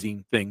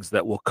amazing things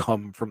that will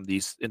come from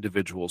these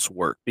individuals'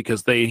 work,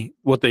 because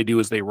what they do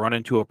is they run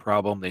into a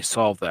problem, they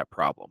solve that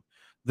problem.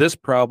 This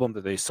problem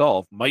that they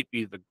solve might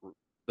be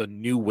the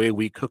new way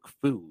we cook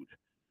food.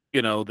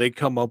 They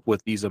come up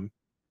with these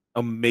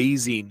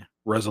amazing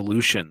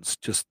resolutions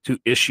to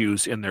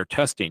issues in their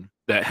testing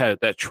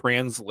that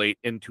translate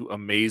into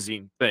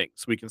amazing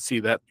things. We can see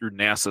that through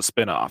NASA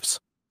spinoffs.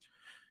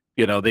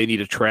 They need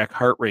to track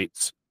heart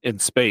rates in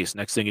space.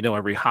 Next thing you know,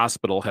 every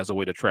hospital has a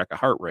way to track a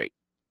heart rate.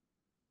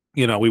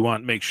 We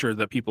want to make sure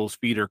that people's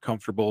feet are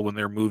comfortable when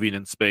they're moving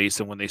in space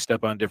and when they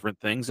step on different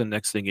things. And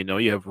next thing you know,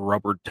 you have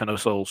rubber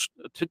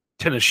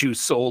tennis shoe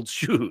soled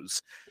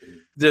shoes.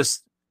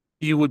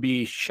 You would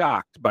be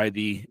shocked by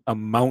the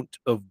amount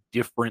of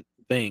different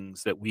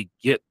things that we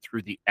get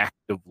through the act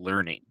of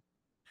learning.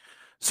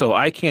 So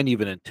I can't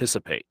even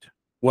anticipate.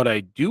 What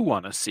I do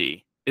want to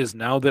see is,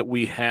 now that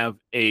we have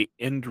a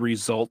end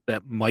result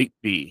that might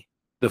be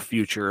the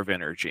future of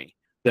energy,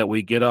 that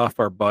we get off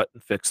our butt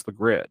and fix the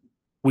grid.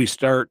 We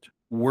start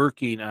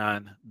working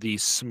on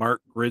these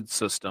smart grid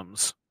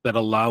systems that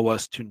allow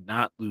us to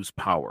not lose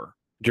power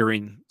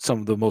during some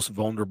of the most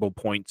vulnerable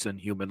points in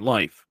human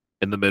life.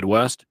 In the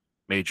Midwest,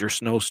 major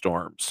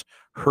snowstorms,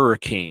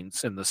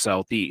 hurricanes in the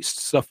Southeast,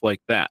 stuff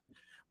like that.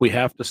 We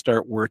have to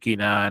start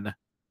working on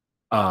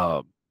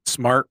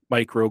smart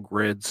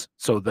microgrids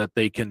so that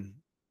they can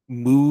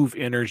move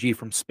energy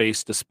from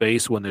space to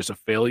space when there's a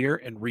failure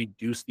and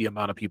reduce the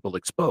amount of people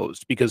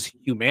exposed, because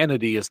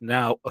humanity is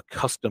now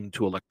accustomed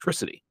to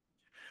electricity.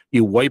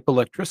 You wipe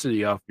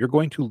electricity off, you're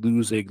going to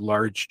lose a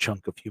large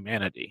chunk of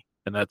humanity.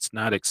 And that's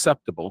not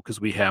acceptable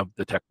because we have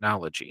the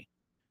technology.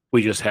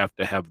 We just have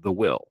to have the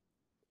will.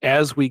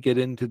 As we get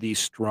into these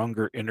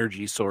stronger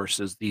energy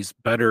sources, these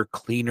better,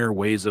 cleaner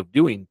ways of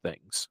doing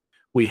things,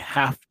 we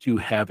have to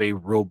have a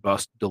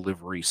robust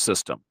delivery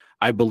system.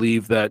 I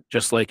believe that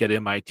just like at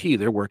MIT,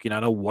 they're working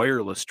on a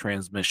wireless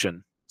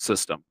transmission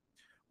system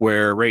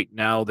where right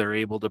now they're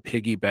able to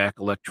piggyback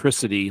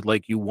electricity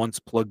like you once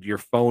plugged your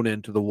phone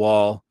into the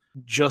wall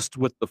just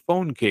with the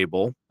phone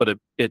cable, but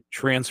it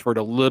transferred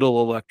a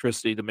little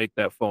electricity to make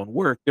that phone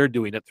work. They're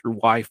doing it through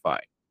Wi-Fi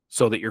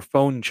so that your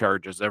phone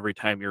charges every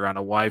time you're on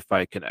a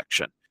Wi-Fi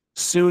connection.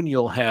 Soon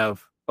you'll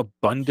have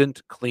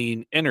abundant,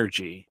 clean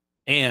energy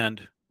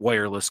and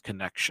wireless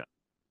connection.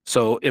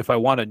 So if I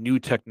want a new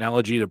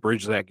technology to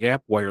bridge that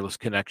gap, wireless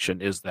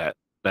connection is that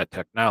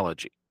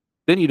technology.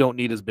 Then you don't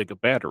need as big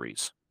of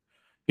batteries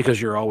because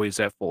you're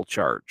always at full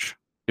charge.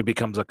 It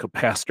becomes a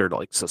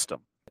capacitor-like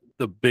system.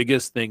 The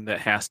biggest thing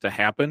that has to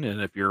happen,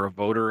 and if you're a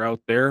voter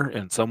out there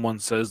and someone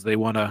says they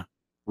want to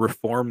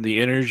reform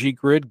the energy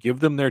grid,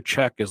 give them their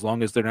check as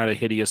long as they're not a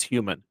hideous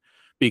human,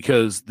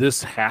 because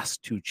this has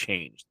to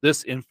change.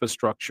 This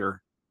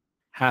infrastructure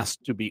has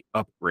to be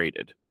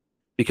upgraded,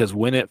 because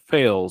when it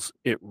fails,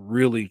 it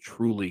really,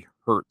 truly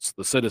hurts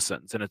the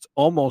citizens, and it's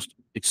almost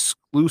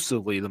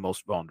exclusively the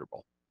most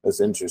vulnerable.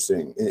 That's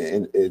interesting.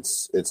 And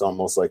it's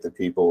almost like the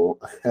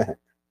people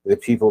the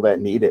people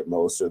that need it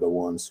most are the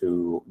ones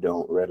who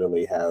don't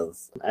readily have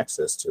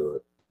access to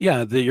it.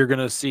 Yeah, you're going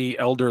to see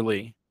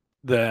elderly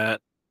that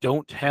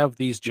don't have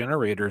these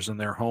generators in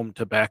their home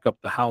to back up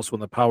the house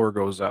when the power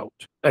goes out.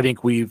 I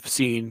think we've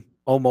seen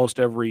almost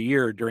every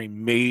year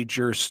during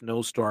major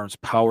snowstorms,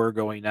 power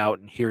going out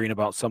and hearing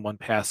about someone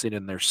passing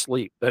in their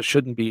sleep. That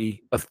shouldn't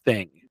be a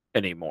thing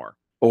anymore.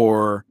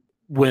 Or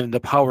when the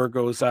power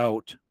goes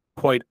out,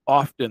 quite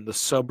often the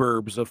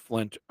suburbs of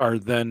Flint are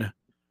then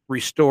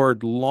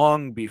restored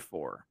long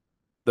before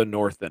the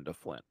north end of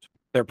Flint.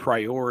 They're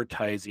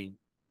prioritizing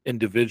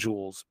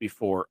individuals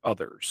before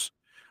others,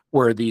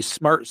 where these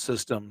smart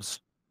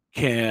systems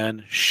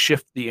can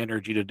shift the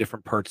energy to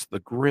different parts of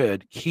the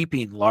grid,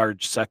 keeping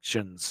large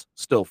sections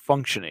still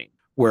functioning,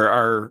 where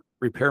our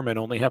repairmen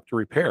only have to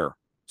repair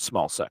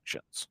small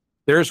sections.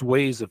 There's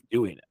ways of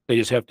doing it. They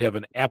just have to have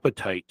an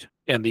appetite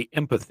and the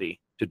empathy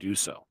to do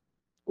so.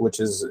 Which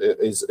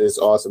is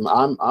awesome.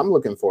 I'm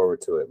looking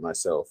forward to it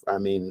myself. I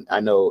mean, I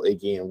know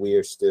again we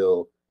are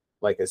still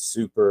like a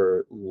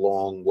super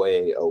long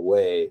way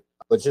away,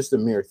 but just the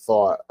mere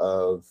thought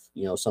of,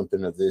 you know,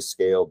 something of this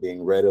scale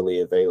being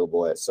readily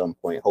available at some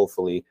point,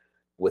 hopefully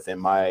within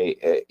my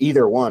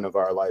either one of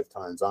our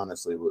lifetimes,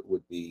 honestly,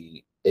 would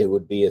be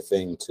a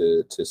thing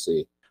to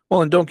see.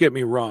 Well, and don't get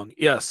me wrong.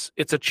 Yes,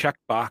 it's a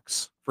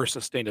checkbox for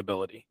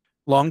sustainability.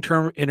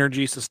 Long-term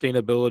energy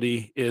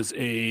sustainability is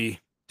a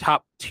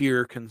top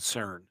tier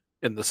concern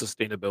in the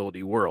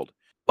sustainability world,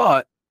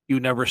 but you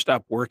never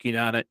stop working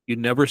on it. You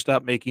never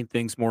stop making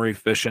things more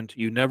efficient.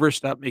 You never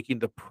stop making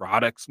the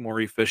products more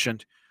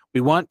efficient.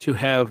 We want to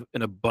have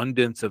an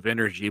abundance of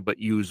energy, but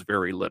use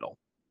very little.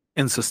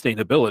 In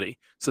sustainability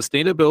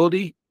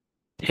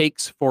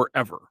takes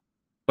forever,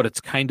 but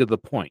it's kind of the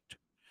point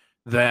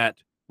that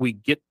we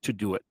get to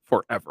do it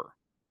forever,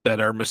 that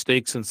our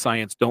mistakes in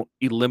science don't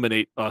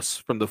eliminate us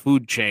from the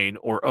food chain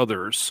or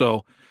others.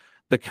 So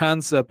the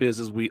concept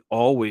is we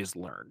always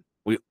learn.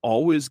 We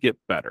always get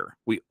better.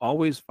 We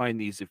always find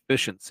these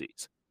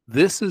efficiencies.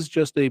 This is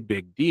just a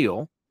big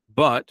deal,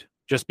 but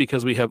just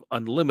because we have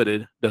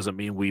unlimited doesn't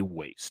mean we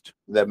waste.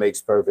 That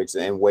makes perfect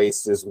sense. And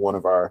waste is one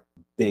of our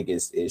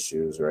biggest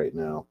issues right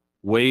now.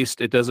 Waste,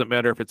 it doesn't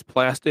matter if it's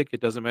plastic,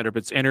 it doesn't matter if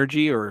it's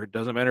energy, or it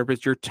doesn't matter if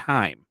it's your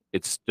time.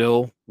 It's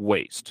still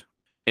waste.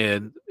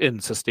 And in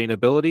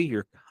sustainability,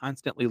 you're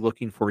constantly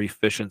looking for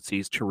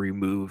efficiencies to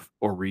remove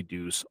or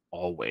reduce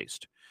all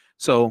waste.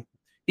 So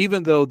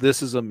even though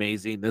this is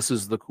amazing, this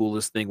is the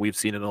coolest thing we've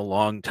seen in a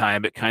long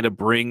time, it kind of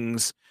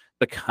brings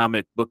the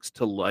comic books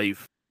to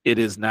life. It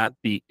is not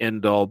the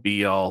end all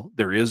be all.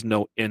 There is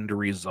no end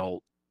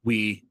result.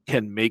 We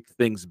can make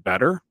things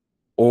better,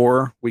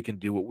 or we can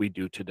do what we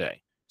do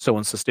today. So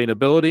in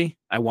sustainability,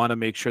 I want to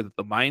make sure that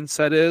the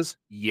mindset is,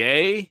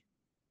 yay,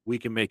 we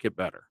can make it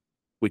better.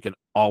 We can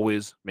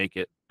always make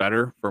it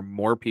better for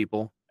more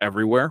people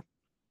everywhere.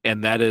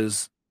 And that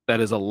is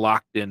a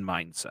locked in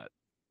mindset.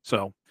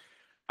 So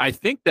I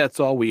think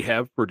that's all we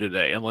have for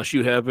today. Unless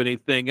you have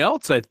anything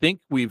else, I think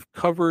we've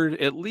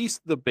covered at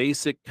least the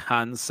basic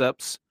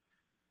concepts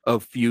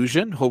of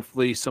Fusion.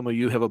 Hopefully, some of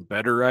you have a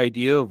better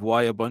idea of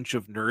why a bunch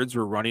of nerds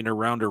were running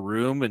around a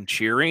room and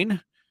cheering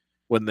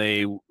when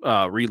they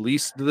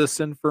released this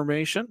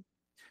information.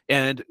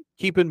 And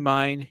keep in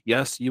mind,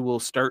 yes, you will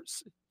start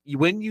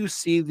when you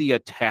see the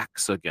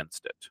attacks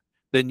against it,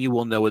 then you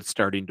will know it's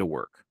starting to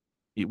work.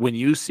 When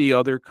you see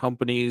other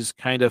companies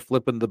kind of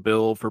flipping the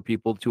bill for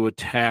people to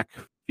attack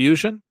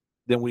Fusion,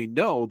 then we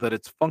know that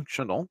it's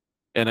functional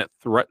and it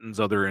threatens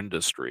other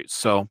industries.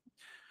 So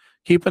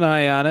keep an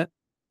eye on it,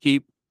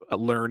 keep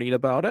learning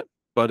about it,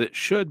 but it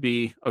should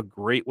be a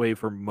great way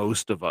for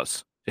most of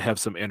us to have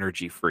some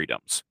energy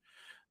freedoms.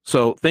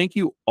 So thank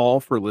you all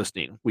for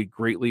listening. We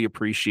greatly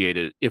appreciate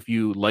it. If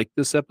you like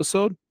this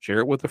episode, share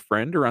it with a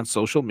friend or on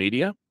social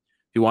media.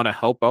 If you want to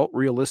help out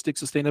realistic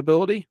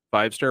sustainability,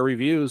 5-star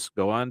reviews,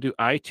 go on to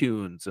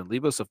iTunes and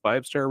leave us a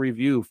 5-star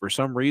review. For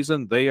some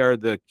reason, they are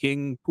the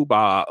king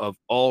poobah of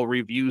all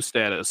review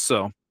status.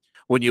 So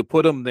when you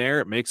put them there,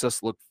 it makes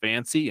us look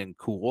fancy and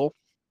cool.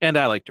 And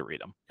I like to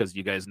read them because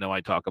you guys know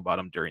I talk about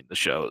them during the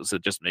shows.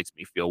 It just makes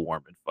me feel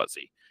warm and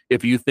fuzzy.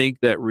 If you think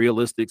that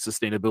realistic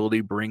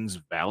sustainability brings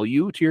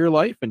value to your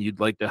life and you'd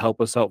like to help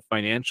us out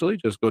financially,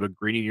 just go to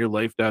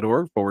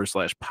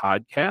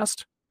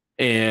greeningyourlife.org/podcast.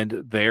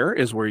 And there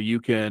is where you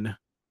can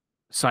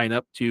sign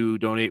up to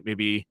donate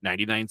maybe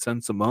 99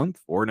 cents a month,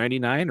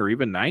 $4.99, or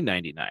even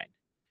 $9.99.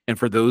 And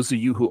for those of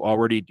you who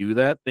already do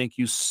that, thank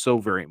you so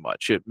very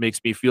much. It makes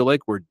me feel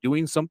like we're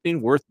doing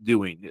something worth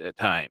doing at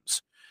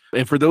times.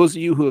 And for those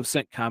of you who have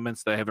sent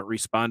comments that I haven't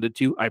responded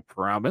to, I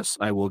promise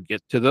I will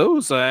get to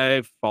those.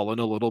 I've fallen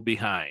a little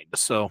behind,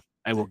 so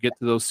I will get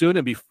to those soon.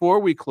 And before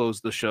we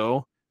close the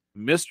show,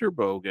 Mr.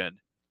 Bogan,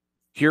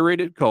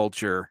 Curated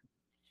Culture,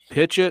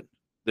 pitch it.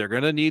 They're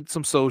going to need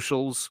some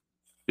socials.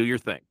 Do your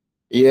thing.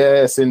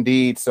 Yes,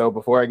 indeed. So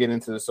before I get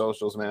into the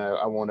socials, man,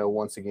 I want to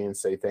once again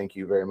say thank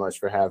you very much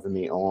for having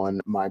me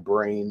on. My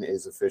brain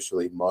is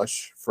officially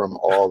mush from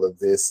all of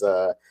this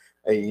low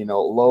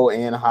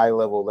and high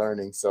level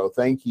learning. So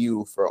thank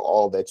you for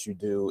all that you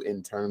do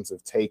in terms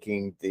of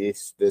taking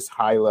this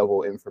high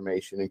level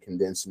information and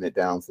condensing it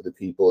down for the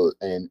people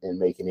and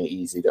making it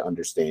easy to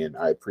understand.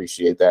 I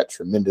appreciate that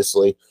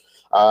tremendously.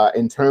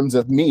 In terms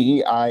of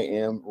me, I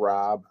am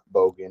Rob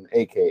Bogan,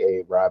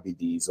 aka Robbie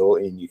Diesel,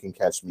 and you can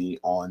catch me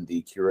on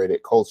the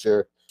Curated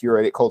Culture,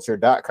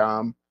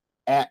 curatedculture.com,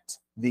 at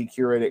the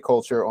Curated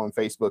Culture on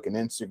Facebook and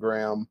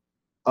Instagram,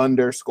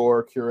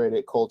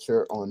 _Curated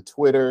Culture on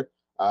Twitter.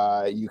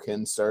 You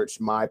can search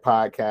my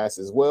podcast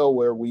as well,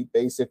 where we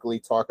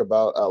basically talk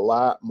about a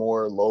lot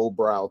more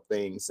lowbrow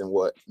things than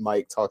what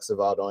Mike talks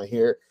about on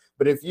here.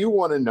 But if you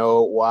want to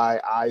know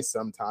why I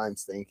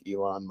sometimes think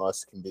Elon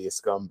Musk can be a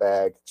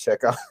scumbag,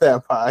 check out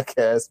that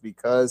podcast,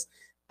 because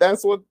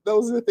those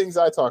are the things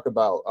I talk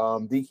about.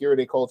 The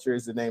Curated Culture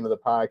is the name of the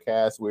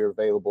podcast. We're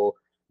available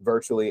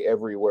virtually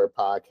everywhere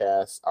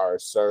podcasts are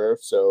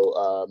served.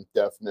 So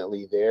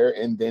definitely there.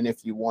 And then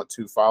if you want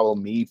to follow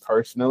me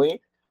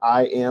personally,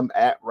 I am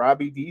at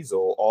Robbie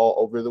Diesel all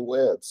over the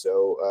web.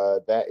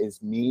 So that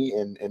is me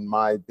and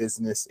my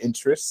business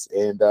interests.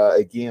 And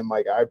again,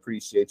 Mike, I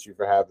appreciate you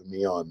for having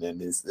me on, man.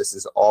 This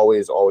is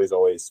always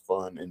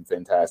fun and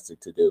fantastic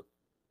to do.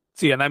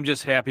 See, and I'm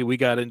just happy we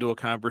got into a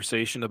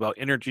conversation about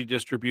energy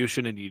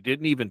distribution and you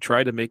didn't even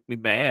try to make me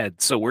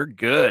mad. So we're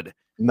good.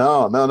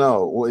 No.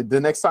 The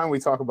next time we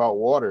talk about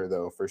water,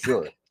 though, for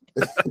sure.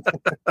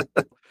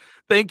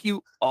 Thank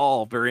you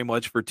all very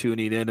much for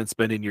tuning in and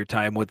spending your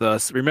time with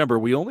us. Remember,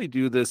 we only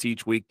do this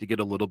each week to get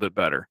a little bit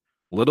better.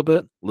 Little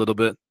bit,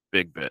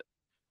 big bit.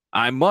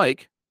 I'm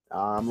Mike.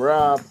 I'm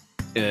Rob.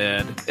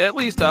 And at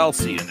least I'll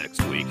see you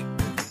next week.